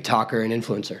 a big talker and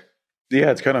influencer. Yeah,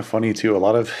 it's kind of funny too. A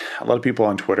lot of people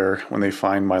on Twitter, when they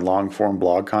find my long form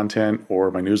blog content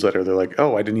or my newsletter, they're like,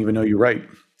 "Oh, I didn't even know you write,"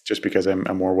 just because I'm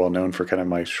more well known for kind of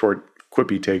my short,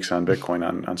 quippy takes on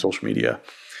Bitcoin on social media.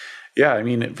 Yeah, I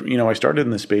mean, I started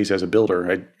in the space as a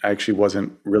builder. I actually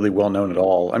wasn't really well known at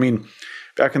all. I mean,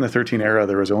 back in the 13 era,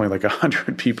 there was only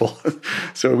 100 people,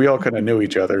 so we all kind of knew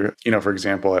each other. For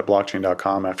example, at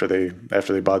blockchain.com after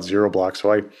they bought Zero Block,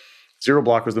 Zero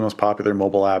Block was the most popular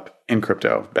mobile app in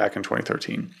crypto back in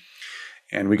 2013.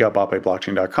 And we got bought by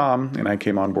blockchain.com, and I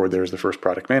came on board there as the first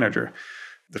product manager.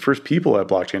 The first people at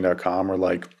blockchain.com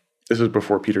were this was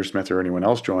before Peter Smith or anyone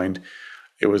else joined.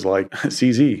 It was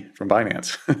CZ from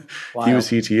Binance. Wow. He was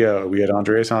CTO. We had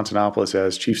Andreas Antonopoulos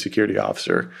as chief security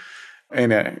officer.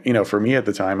 And, for me at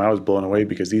the time, I was blown away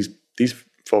because these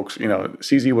folks,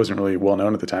 CZ wasn't really well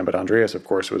known at the time, but Andreas, of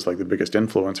course, was the biggest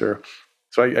influencer.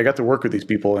 So I got to work with these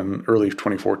people in early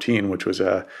 2014, which was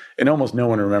and almost no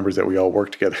one remembers that we all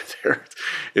worked together there.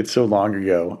 It's so long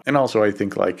ago. And also I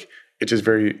think it's just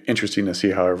very interesting to see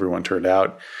how everyone turned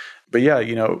out. But yeah,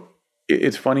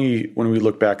 it's funny when we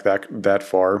look back that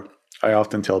far. I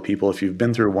often tell people if you've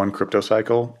been through one crypto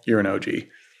cycle, you're an OG.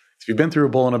 If you've been through a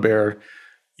bull and a bear,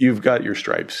 you've got your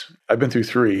stripes. I've been through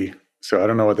 3, so I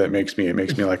don't know what that makes me. It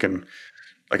makes me like an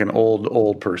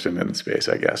old person in the space,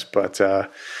 I guess. But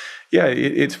yeah,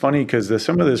 it's funny because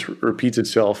some of this repeats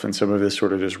itself and some of this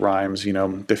sort of just rhymes.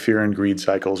 The fear and greed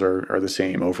cycles are the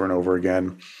same over and over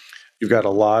again. You've got a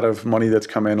lot of money that's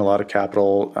come in, a lot of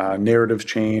capital, narratives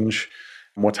change.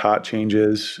 What's hot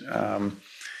changes.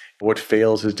 What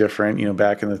fails is different.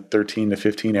 Back in the 13 to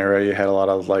 15 era, you had a lot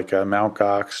of like Mt.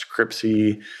 Gox,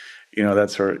 CRIPSI, that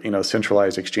sort of,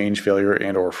 centralized exchange failure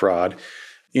and or fraud.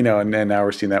 And then now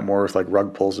we're seeing that more with like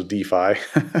rug pulls of DeFi.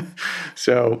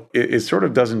 So it sort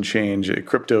of doesn't change.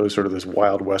 Crypto is sort of this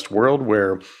Wild West world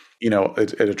where,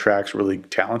 it attracts really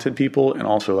talented people and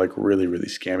also like really, really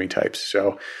scammy types.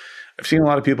 So I've seen a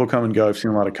lot of people come and go. I've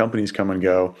seen a lot of companies come and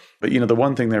go. But, the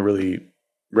one thing that really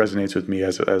resonates with me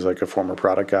as like a former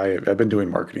product guy, I've been doing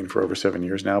marketing for over 7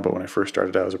 years now, but when I first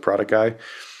started out as a product guy,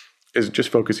 is just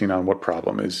focusing on what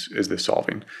problem is this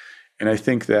solving. And I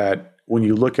think that when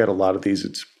you look at a lot of these,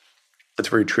 it's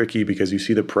very tricky because you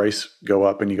see the price go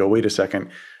up and you go, wait a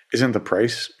second, isn't the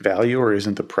price value or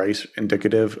isn't the price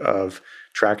indicative of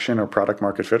traction or product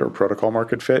market fit or protocol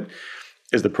market fit?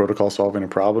 Is the protocol solving a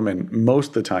problem? And most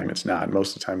of the time it's not.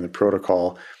 Most of the time the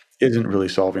protocol isn't really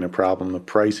solving a problem. The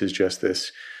price is just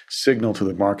this signal to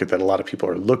the market that a lot of people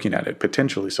are looking at it,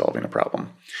 potentially solving a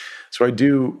problem. So I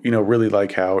do, really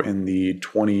like how in the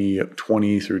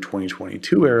 2020 through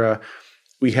 2022 era,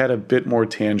 we had a bit more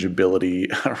tangibility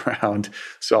around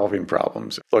solving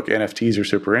problems. Look, NFTs are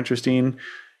super interesting.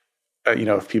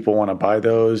 If people want to buy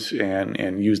those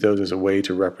and use those as a way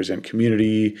to represent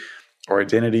community or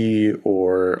identity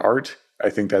or art, I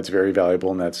think that's very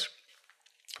valuable, and that's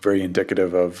very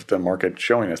indicative of the market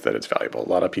showing us that it's valuable. A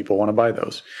lot of people want to buy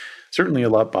those. Certainly a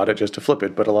lot bought it just to flip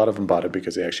it, but a lot of them bought it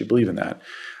because they actually believe in that.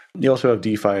 You also have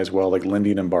DeFi as well, like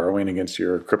lending and borrowing against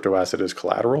your crypto asset as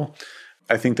collateral.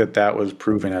 I think that was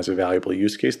proven as a valuable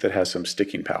use case that has some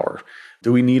sticking power.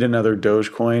 Do we need another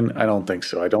Dogecoin? I don't think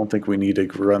so. I don't think we need to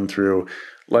run through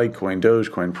Litecoin,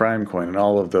 Dogecoin, Primecoin, and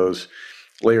all of those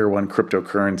layer one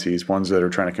cryptocurrencies, ones that are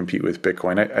trying to compete with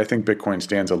Bitcoin. I think Bitcoin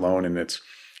stands alone in its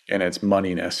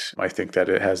moneyness. I think that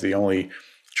it has the only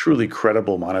truly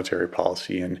credible monetary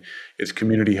policy, and its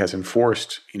community has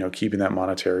enforced, keeping that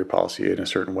monetary policy in a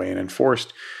certain way and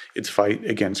enforced its fight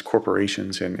against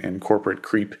corporations and corporate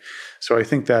creep. So I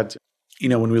think that,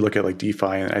 when we look at like DeFi,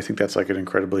 and I think that's like an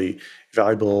incredibly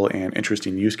valuable and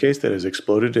interesting use case that has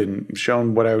exploded and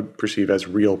shown what I would perceive as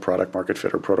real product market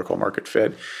fit or protocol market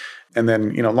fit. And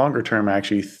then, longer term, I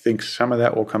actually think some of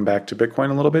that will come back to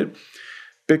Bitcoin a little bit.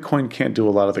 Bitcoin can't do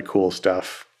a lot of the cool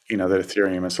stuff, that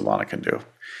Ethereum and Solana can do.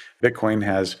 Bitcoin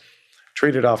has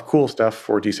traded off cool stuff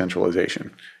for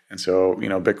decentralization. And so,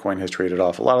 Bitcoin has traded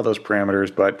off a lot of those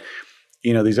parameters, but,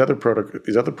 these other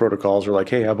protocols are like,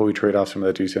 hey, how about we trade off some of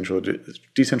that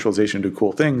decentralization to do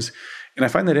cool things? And I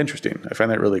find that interesting. I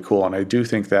find that really cool. And I do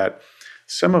think that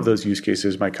some of those use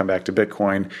cases might come back to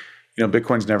Bitcoin.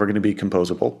 Bitcoin's never going to be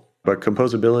composable, but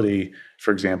composability,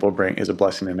 for example, is a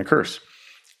blessing and a curse.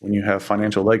 When you have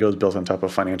financial Legos built on top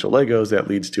of financial Legos, that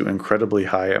leads to incredibly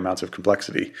high amounts of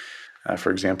complexity.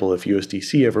 For example, if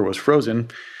USDC ever was frozen,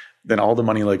 then all the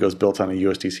money Legos built on a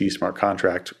USDC smart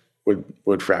contract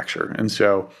would fracture. And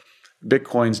so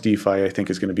Bitcoin's DeFi, I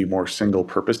think, is going to be more single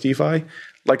purpose DeFi,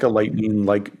 like a Lightning,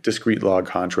 like discrete log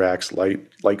contracts,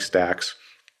 like Stacks.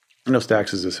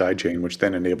 Stacks is a sidechain, which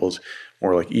then enables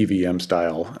more like EVM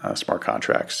style smart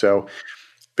contracts. So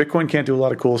Bitcoin can't do a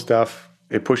lot of cool stuff.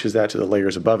 It pushes that to the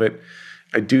layers above it.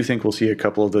 I do think we'll see a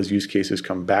couple of those use cases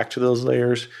come back to those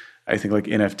layers. I think like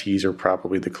NFTs are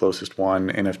probably the closest one.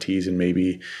 NFTs and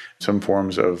maybe some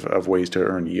forms of ways to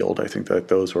earn yield. I think that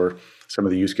those are some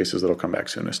of the use cases that'll come back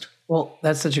soonest. Well,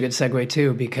 that's such a good segue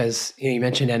too, because you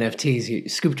mentioned NFTs. You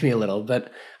scooped me a little,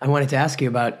 but I wanted to ask you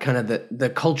about kind of the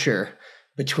culture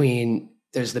between,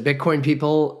 there's the Bitcoin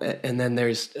people and then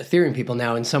there's Ethereum people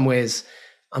now. In some ways,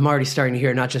 I'm already starting to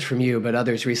hear, not just from you, but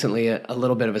others recently, a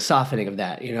little bit of a softening of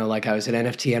that. Like I was at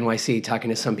NFT NYC talking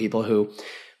to some people who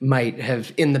might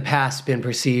have in the past been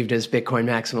perceived as Bitcoin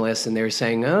maximalists, and they were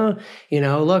saying,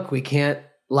 look, we can't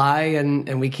lie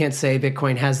and we can't say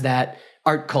Bitcoin has that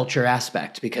art culture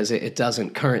aspect because it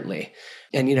doesn't currently.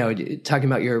 And, talking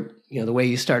about your, the way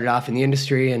you started off in the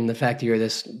industry and the fact that you're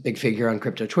this big figure on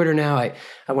crypto Twitter now, I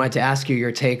wanted to ask you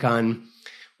your take on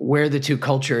where the two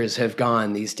cultures have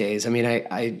gone these days. I mean,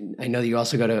 I know that you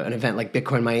also go to an event like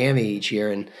Bitcoin Miami each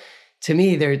year. And to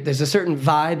me, there's a certain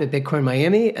vibe at Bitcoin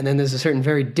Miami, and then there's a certain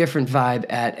very different vibe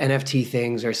at NFT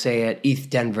things or say at ETH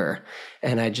Denver.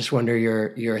 And I just wonder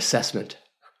your assessment.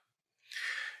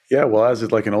 Yeah, well,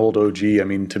 as like an old OG, I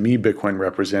mean, to me, Bitcoin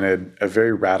represented a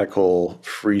very radical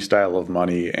free style of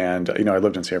money. And, I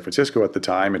lived in San Francisco at the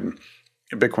time, and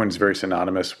Bitcoin is very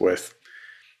synonymous with,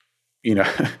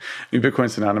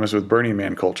 Bitcoin's synonymous with Burning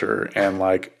Man culture and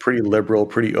like pretty liberal,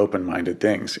 pretty open-minded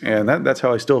things. And that's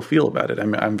how I still feel about it.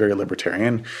 I'm very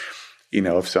libertarian.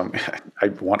 I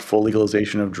want full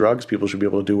legalization of drugs. People should be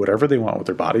able to do whatever they want with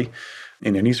their body.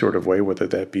 in any sort of way, whether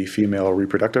that be female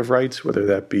reproductive rights, whether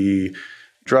that be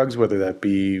drugs, whether that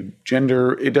be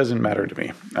gender, it doesn't matter to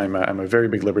me. I'm a very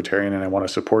big libertarian, and I want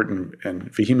to support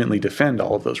and vehemently defend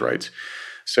all of those rights.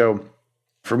 So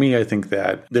for me, I think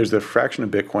that there's the fraction of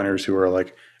Bitcoiners who are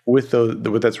like, with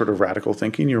that sort of radical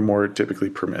thinking, you're more typically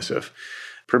permissive.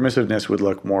 Permissiveness would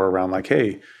look more around like,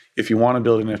 hey, if you want to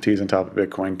build NFTs on top of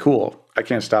Bitcoin, cool. I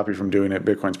can't stop you from doing it.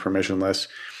 Bitcoin's permissionless.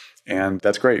 And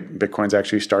that's great. Bitcoin's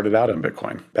actually started out on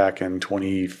Bitcoin. Back in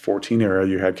 2014 era,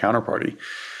 you had Counterparty.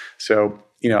 So,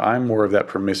 I'm more of that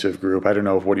permissive group. I don't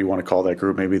know what do you want to call that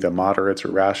group, maybe the moderates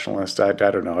or rationalists. I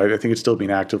don't know. I think it's still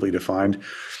being actively defined.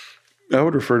 I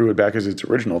would refer to it back as its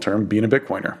original term, being a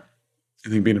Bitcoiner. I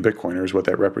think being a Bitcoiner is what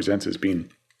that represents, is being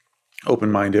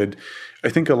open-minded. I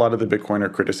think a lot of the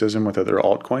Bitcoiner criticism with other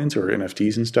altcoins or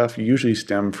NFTs and stuff usually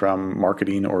stem from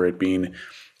marketing or it being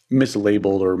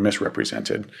mislabeled or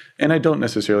misrepresented. And I don't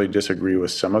necessarily disagree with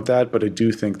some of that, but I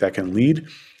do think that can lead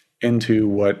into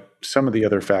what some of the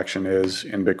other faction is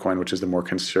in Bitcoin, which is the more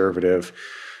conservative,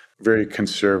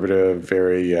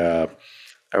 very, I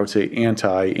would say,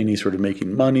 anti any sort of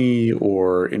making money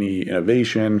or any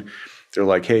innovation. They're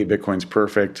like, hey, Bitcoin's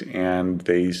perfect, and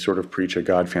they sort of preach a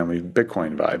God, family,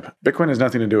 Bitcoin vibe. Bitcoin has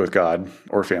nothing to do with God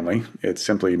or family. It's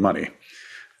simply money.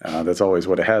 That's always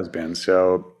what it has been.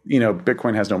 So,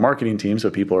 Bitcoin has no marketing team, so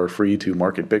people are free to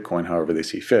market Bitcoin however they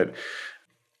see fit.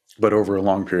 But over a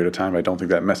long period of time, I don't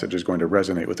think that message is going to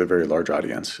resonate with a very large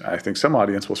audience. I think some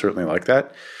audience will certainly like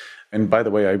that. And by the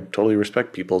way, I totally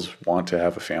respect people's want to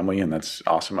have a family, and that's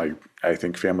awesome. I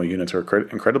think family units are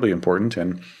incredibly important,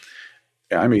 and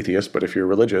I'm atheist, but if you're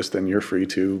religious, then you're free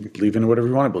to believe in whatever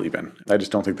you want to believe in. I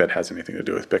just don't think that has anything to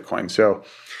do with Bitcoin. So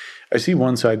I see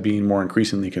one side being more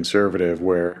increasingly conservative,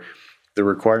 where they're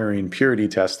requiring purity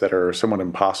tests that are somewhat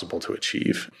impossible to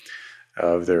achieve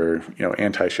of their,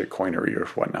 anti-shitcoinery or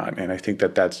whatnot. And I think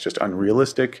that that's just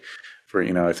unrealistic for,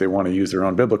 if they want to use their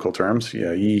own biblical terms.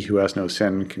 Yeah, ye who has no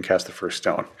sin can cast the first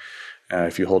stone.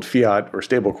 If you hold fiat or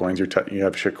stable coins, you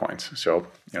have shitcoins. So,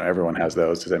 everyone has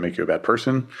those. Does that make you a bad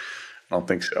person? I don't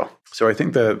think so. So I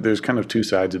think that there's kind of two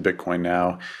sides of Bitcoin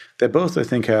now that both, I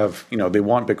think, have, they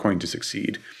want Bitcoin to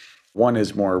succeed. One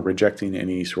is more rejecting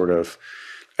any sort of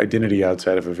identity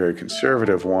outside of a very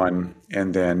conservative one.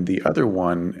 And then the other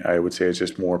one, I would say, is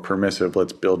just more permissive.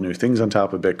 Let's build new things on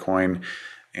top of Bitcoin.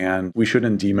 And we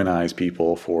shouldn't demonize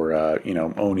people for,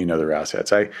 owning other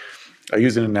assets. I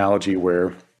use an analogy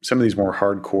where some of these more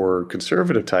hardcore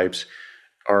conservative types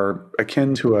are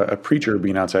akin to a preacher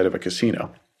being outside of a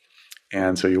casino.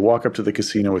 And so you walk up to the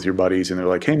casino with your buddies and they're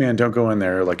like, hey man, don't go in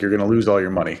there. Like, you're going to lose all your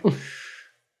money.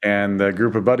 And the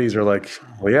group of buddies are like,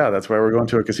 well, yeah, that's why we're going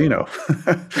to a casino.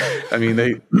 I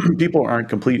mean, people aren't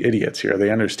complete idiots here. They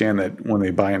understand that when they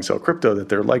buy and sell crypto, that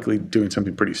they're likely doing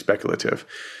something pretty speculative.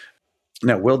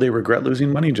 Now, will they regret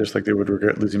losing money just like they would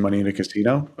regret losing money in a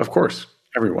casino? Of course,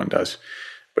 everyone does.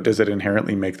 But does it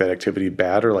inherently make that activity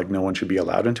bad, or like no one should be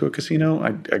allowed into a casino?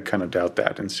 I kind of doubt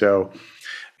that. And so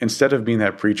instead of being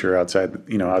that preacher outside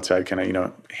kind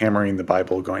of, hammering the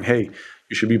Bible, going, hey,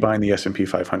 you should be buying the S&P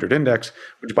 500 index,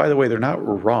 which, by the way, they're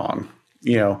not wrong.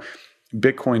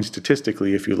 Bitcoin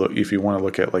statistically, if you want to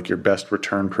look at like your best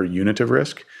return per unit of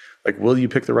risk, like, will you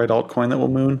pick the right altcoin that will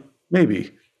moon?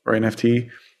 Maybe, or NFT.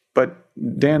 But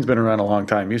Dan's been around a long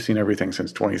time. You've seen everything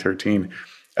since 2013.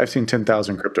 I've seen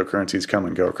 10,000 cryptocurrencies come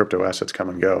and go, crypto assets come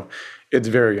and go. It's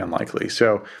very unlikely.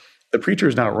 So the preacher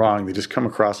is not wrong. They just come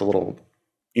across a little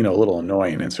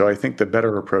annoying. And so I think the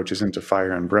better approach isn't to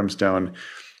fire and brimstone,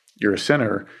 you're a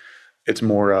sinner. It's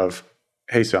more of,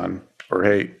 hey, son, or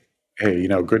hey,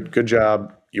 good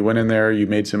job. You went in there, you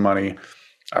made some money.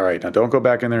 All right, now don't go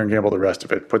back in there and gamble the rest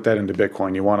of it. Put that into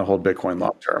Bitcoin. You want to hold Bitcoin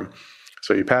long term.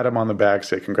 So you pat them on the back,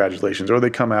 say congratulations, or they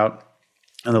come out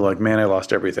and they're like, man, I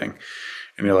lost everything.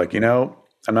 And you're like,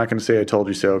 I'm not going to say I told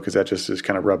you so, because that just is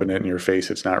kind of rubbing it in your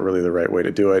face. It's not really the right way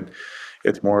to do it.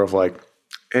 It's more of like,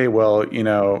 hey, well,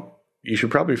 you should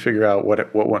probably figure out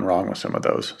what went wrong with some of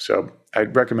those. So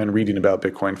I'd recommend reading about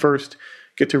Bitcoin first,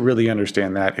 get to really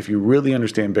understand that. If you really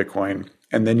understand Bitcoin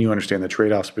and then you understand the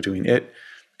trade-offs between it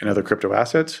and other crypto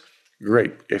assets,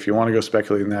 great. If you want to go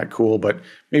speculate in that, cool. But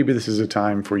maybe this is a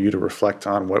time for you to reflect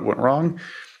on what went wrong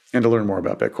and to learn more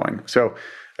about Bitcoin. So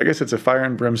I guess it's a fire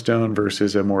and brimstone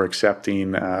versus a more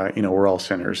accepting, we're all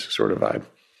sinners sort of vibe.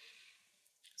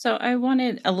 So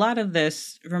a lot of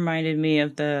this reminded me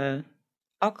of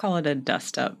I'll call it a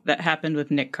dust up that happened with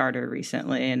Nick Carter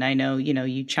recently. And I know,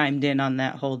 you chimed in on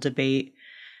that whole debate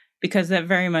because that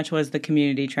very much was the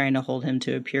community trying to hold him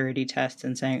to a purity test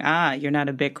and saying, you're not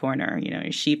a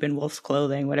Bitcoiner, sheep in wolf's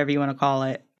clothing, whatever you want to call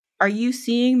it. Are you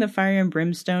seeing the Fire and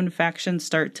Brimstone faction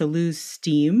start to lose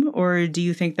steam, or do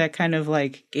you think that kind of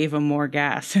like gave them more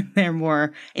gas and they're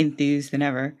more enthused than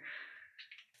ever?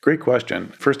 Great question.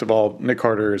 First of all, Nick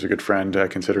Carter is a good friend. I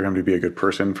consider him to be a good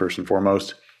person, first and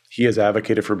foremost. He has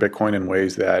advocated for Bitcoin in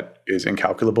ways that is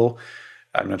incalculable.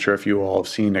 I'm not sure if you all have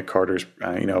seen Nick Carter's,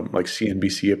 like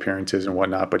CNBC appearances and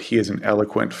whatnot, but he is an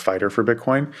eloquent fighter for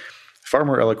Bitcoin, far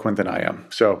more eloquent than I am.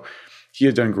 So he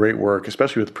has done great work,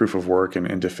 especially with proof of work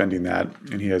and defending that.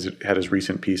 And he has had his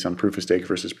recent piece on proof of stake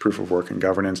versus proof of work and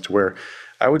governance, to where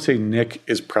I would say Nick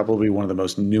is probably one of the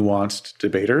most nuanced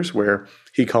debaters, where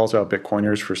he calls out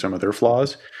Bitcoiners for some of their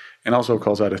flaws and also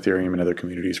calls out Ethereum and other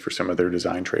communities for some of their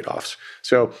design trade-offs.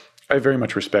 So I very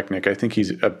much respect Nick. I think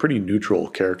he's a pretty neutral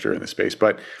character in the space,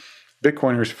 but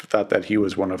Bitcoiners thought that he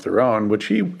was one of their own, which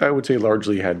he, I would say,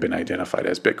 largely had been identified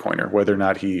as Bitcoiner. Whether or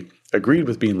not he agreed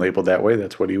with being labeled that way,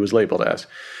 that's what he was labeled as.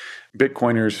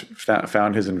 Bitcoiners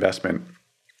found his investment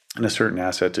in a certain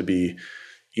asset to be,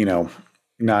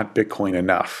 not Bitcoin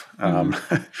enough.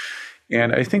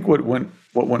 And I think what went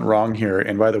wrong here,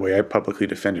 and by the way, I publicly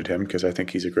defended him because I think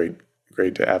he's a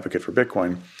great advocate for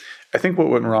Bitcoin. I think what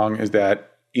went wrong is that,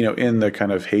 in the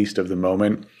kind of haste of the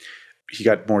moment, he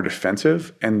got more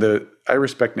defensive. And I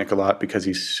respect Nick a lot because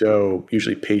he's so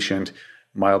usually patient,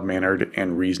 mild-mannered,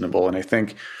 and reasonable. And I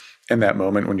think in that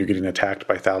moment when you're getting attacked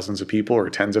by thousands of people or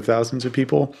tens of thousands of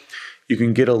people, you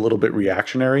can get a little bit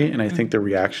reactionary. And I think the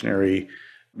reactionary,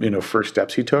 first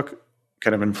steps he took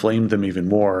kind of inflamed them even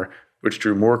more, which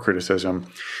drew more criticism.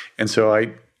 And so I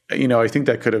think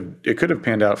that it could have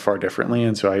panned out far differently.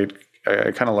 And so I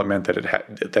kind of lament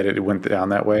that it went down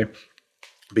that way,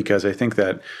 because I think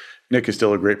that Nick is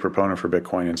still a great proponent for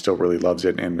Bitcoin and still really loves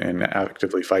it and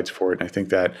actively fights for it. And I think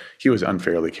that he was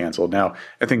unfairly canceled. Now,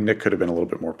 I think Nick could have been a little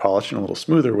bit more polished and a little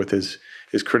smoother with his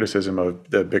criticism of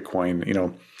the Bitcoin,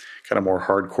 kind of more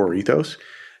hardcore ethos.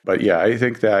 But yeah, I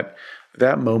think that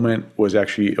moment was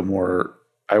actually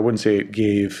I wouldn't say it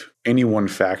gave any one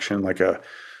faction like a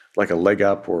leg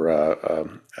up or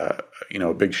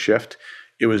a big shift.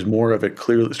 It was more of it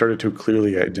started to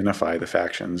clearly identify the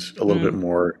factions a little bit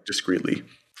more discreetly.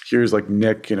 Here's like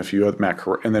Nick and a few other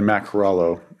and then Matt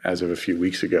Corallo as of a few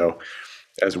weeks ago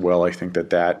as well. I think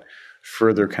that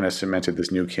further kind of cemented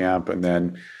this new camp. And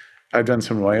then I've done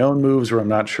some of my own moves where I'm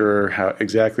not sure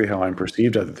exactly how I'm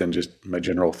perceived, other than just my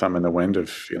general thumb in the wind of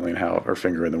feeling or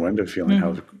finger in the wind of feeling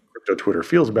how crypto Twitter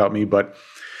feels about me. But,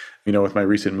 with my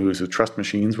recent moves with Trust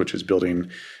Machines, which is building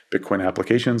Bitcoin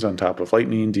applications on top of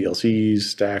Lightning, DLCs,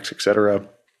 stacks, etc.,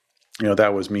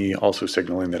 that was me also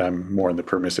signaling that I'm more on the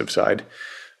permissive side.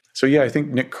 So yeah, I think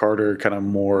Nick Carter kind of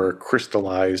more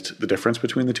crystallized the difference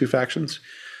between the two factions.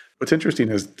 What's interesting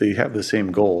is they have the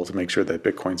same goal to make sure that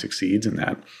Bitcoin succeeds and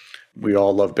that we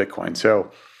all love Bitcoin. So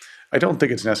I don't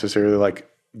think it's necessarily like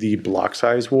the block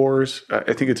size wars.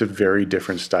 I think it's a very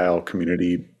different style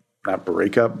community, not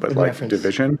breakup, but like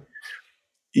division.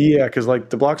 Yeah, because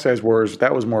like the block size wars,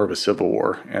 that was more of a civil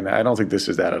war. And I don't think this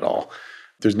is that at all.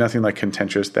 There's nothing like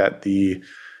contentious that the,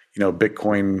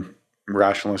 Bitcoin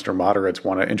rationalists or moderates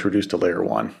want to introduce to layer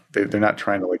one. They're not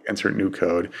trying to like insert new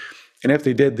code. And if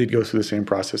they did, they'd go through the same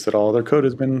process that all their code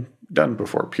has been done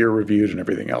before, peer reviewed and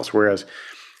everything else. Whereas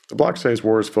the block size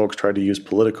wars folks tried to use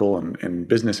political and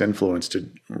business influence to,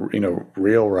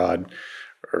 railroad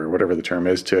or whatever the term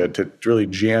is to really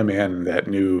jam in that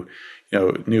new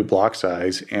block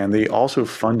size. And they also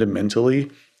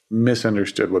fundamentally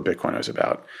misunderstood what Bitcoin was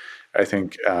about. I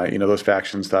think, those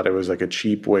factions thought it was like a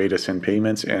cheap way to send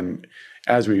payments. And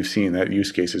as we've seen, that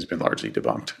use case has been largely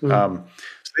debunked. So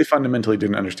they fundamentally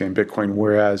didn't understand Bitcoin,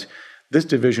 whereas this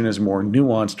division is more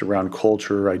nuanced around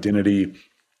culture, identity,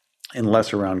 and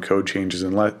less around code changes.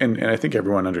 And I think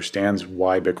everyone understands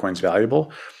why Bitcoin's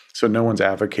valuable. So no one's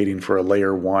advocating for a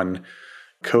layer one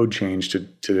code change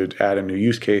to add a new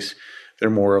use case. They're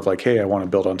more of like, hey, I want to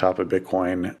build on top of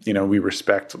Bitcoin. We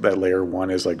respect that layer one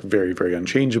is like very, very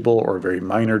unchangeable or very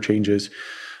minor changes.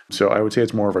 So I would say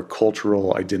it's more of a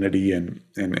cultural identity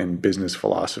and business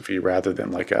philosophy rather than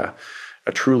like a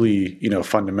truly,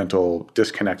 fundamental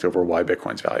disconnect over why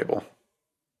Bitcoin's valuable.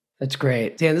 That's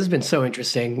great. Dan, this has been so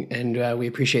interesting, and we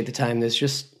appreciate the time. There's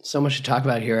just so much to talk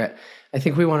about here. I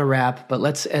think we want to wrap, but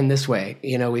let's end this way.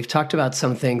 We've talked about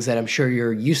some things that I'm sure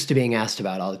you're used to being asked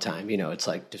about all the time. It's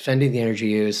like defending the energy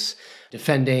use,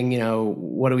 defending,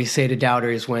 what do we say to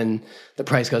doubters when the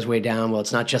price goes way down? Well,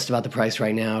 it's not just about the price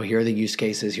right now. Here are the use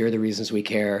cases. Here are the reasons we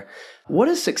care. What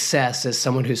does success as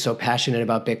someone who's so passionate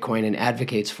about Bitcoin and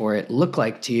advocates for it look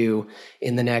like to you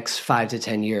in the next 5 to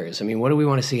 10 years? I mean, what do we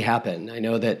want to see happen? I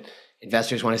know that,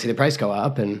 investors want to see the price go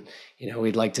up, and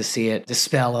we'd like to see it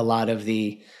dispel a lot of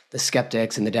the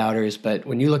skeptics and the doubters. But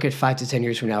when you look at 5 to 10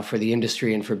 years from now for the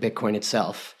industry and for Bitcoin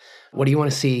itself, what do you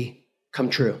want to see come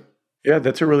true? Yeah,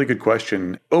 that's a really good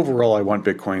question. Overall, I want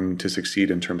Bitcoin to succeed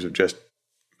in terms of just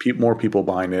more people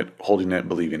buying it, holding it,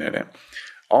 believing in it.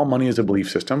 All money is a belief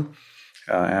system.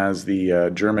 As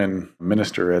the German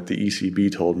minister at the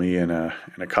ECB told me in a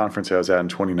conference I was at in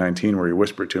 2019, where he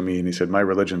whispered to me and he said, "My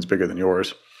religion's bigger than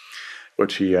yours,"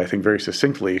 which he, I think, very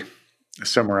succinctly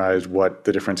summarized what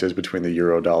the difference is between the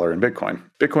euro, dollar, and Bitcoin.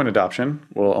 Bitcoin adoption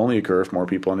will only occur if more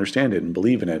people understand it and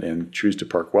believe in it and choose to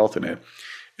park wealth in it.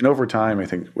 And over time, I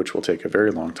think, which will take a very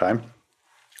long time,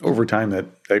 over time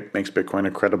that makes Bitcoin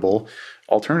a credible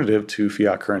alternative to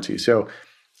fiat currency. So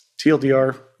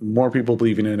TLDR, more people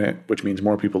believing in it, which means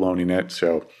more people owning it.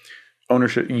 So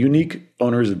ownership, unique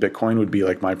owners of Bitcoin would be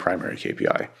like my primary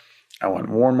KPI. I want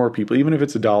more and more people, even if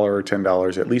it's $1 or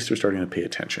 $10, at least they're starting to pay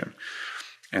attention.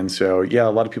 And so, yeah, a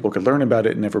lot of people could learn about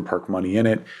it and never park money in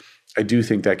it. I do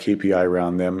think that KPI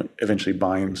around them eventually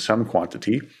buying some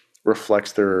quantity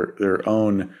reflects their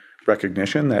own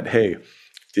recognition that, hey,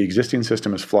 the existing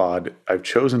system is flawed. I've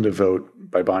chosen to vote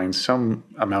by buying some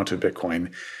amount of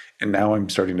Bitcoin, and now I'm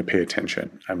starting to pay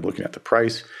attention. I'm looking at the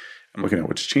price. I'm looking at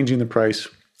what's changing the price.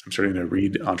 I'm starting to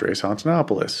read Andreas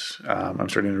Antonopoulos. I'm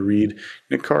starting to read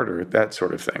Nick Carter, that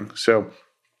sort of thing. So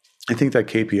I think that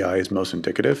KPI is most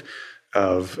indicative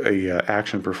of a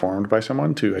action performed by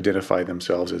someone to identify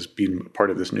themselves as being part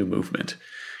of this new movement.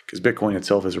 Because Bitcoin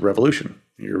itself is a revolution.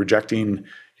 You're rejecting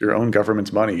your own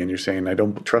government's money and you're saying, I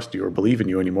don't trust you or believe in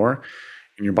you anymore,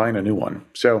 and you're buying a new one.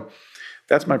 So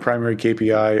that's my primary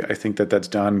KPI. I think that that's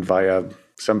done via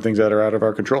some things that are out of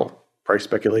our control. Price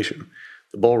speculation.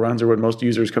 The bull runs are when most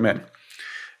users come in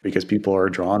because people are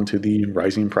drawn to the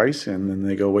rising price and then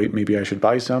they go, wait, maybe I should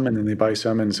buy some, and then they buy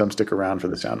some and some stick around for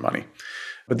the sound money.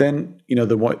 But then,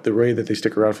 the way that they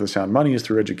stick around for the sound money is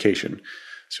through education.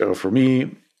 So for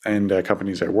me and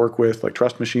companies I work with, like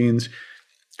Trust Machines,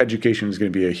 education is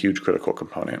going to be a huge critical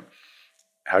component.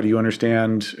 How do you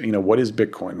understand, what is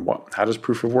Bitcoin? How does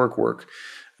proof of work?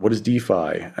 What is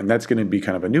DeFi? And that's going to be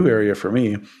kind of a new area for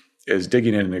me, is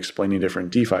digging in and explaining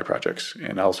different DeFi projects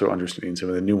and also understanding some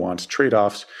of the nuanced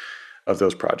trade-offs of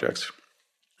those projects.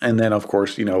 And then, of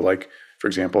course, like, for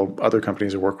example, other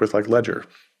companies I work with, like Ledger.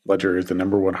 Ledger is the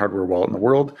number one hardware wallet in the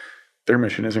world. Their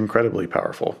mission is incredibly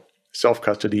powerful.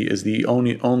 Self-custody is the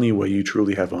only way you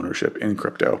truly have ownership in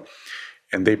crypto,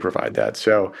 and they provide that.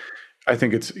 So I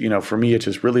think it's, for me, it's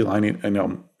just really leaning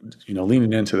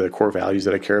into the core values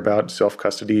that I care about,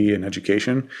 self-custody and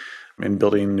education, and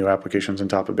building new applications on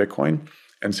top of Bitcoin.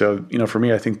 And so, for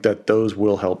me, I think that those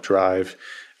will help drive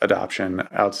adoption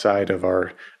outside of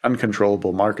our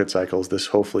uncontrollable market cycles. This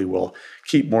hopefully will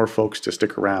keep more folks to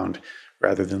stick around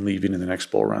rather than leaving in the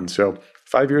next bull run. So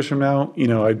 5 years from now,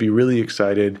 I'd be really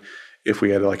excited if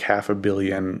we had like 500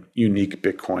 million unique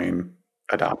Bitcoin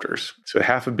adopters. So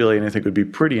 500 million, I think, would be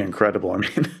pretty incredible. I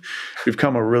mean, we've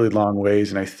come a really long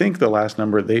ways. And I think the last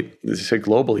number they said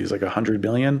globally is like 100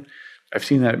 million. I've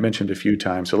seen that mentioned a few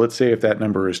times. So let's say if that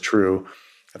number is true,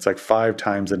 that's like 5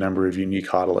 times the number of unique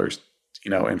hodlers,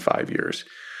 in 5 years.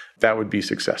 That would be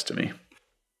success to me.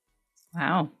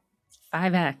 Wow.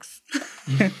 5x.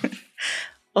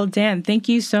 Well, Dan, thank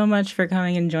you so much for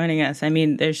coming and joining us. I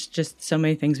mean, there's just so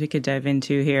many things we could dive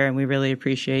into here, and we really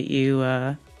appreciate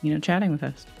you, chatting with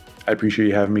us. I appreciate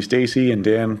you having me, Stacy, and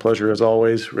Dan. Pleasure as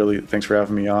always. Really, thanks for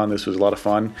having me on. This was a lot of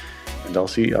fun, and I'll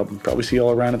probably see you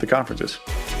all around at the conferences.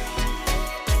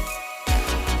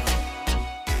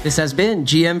 This has been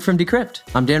GM from Decrypt.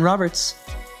 I'm Dan Roberts.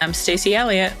 I'm Stacy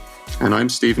Elliott. And I'm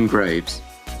Stephen Graves.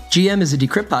 GM is a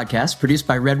Decrypt podcast produced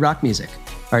by Red Rock Music.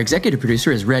 Our executive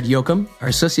producer is Red Yoakum, our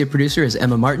associate producer is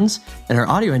Emma Martins, and our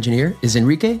audio engineer is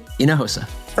Enrique Hinojosa.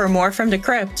 For more from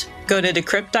Decrypt, go to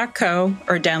decrypt.co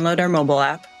or download our mobile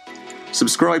app.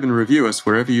 Subscribe and review us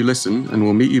wherever you listen, and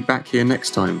we'll meet you back here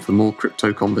next time for more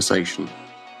crypto conversation.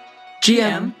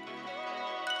 GM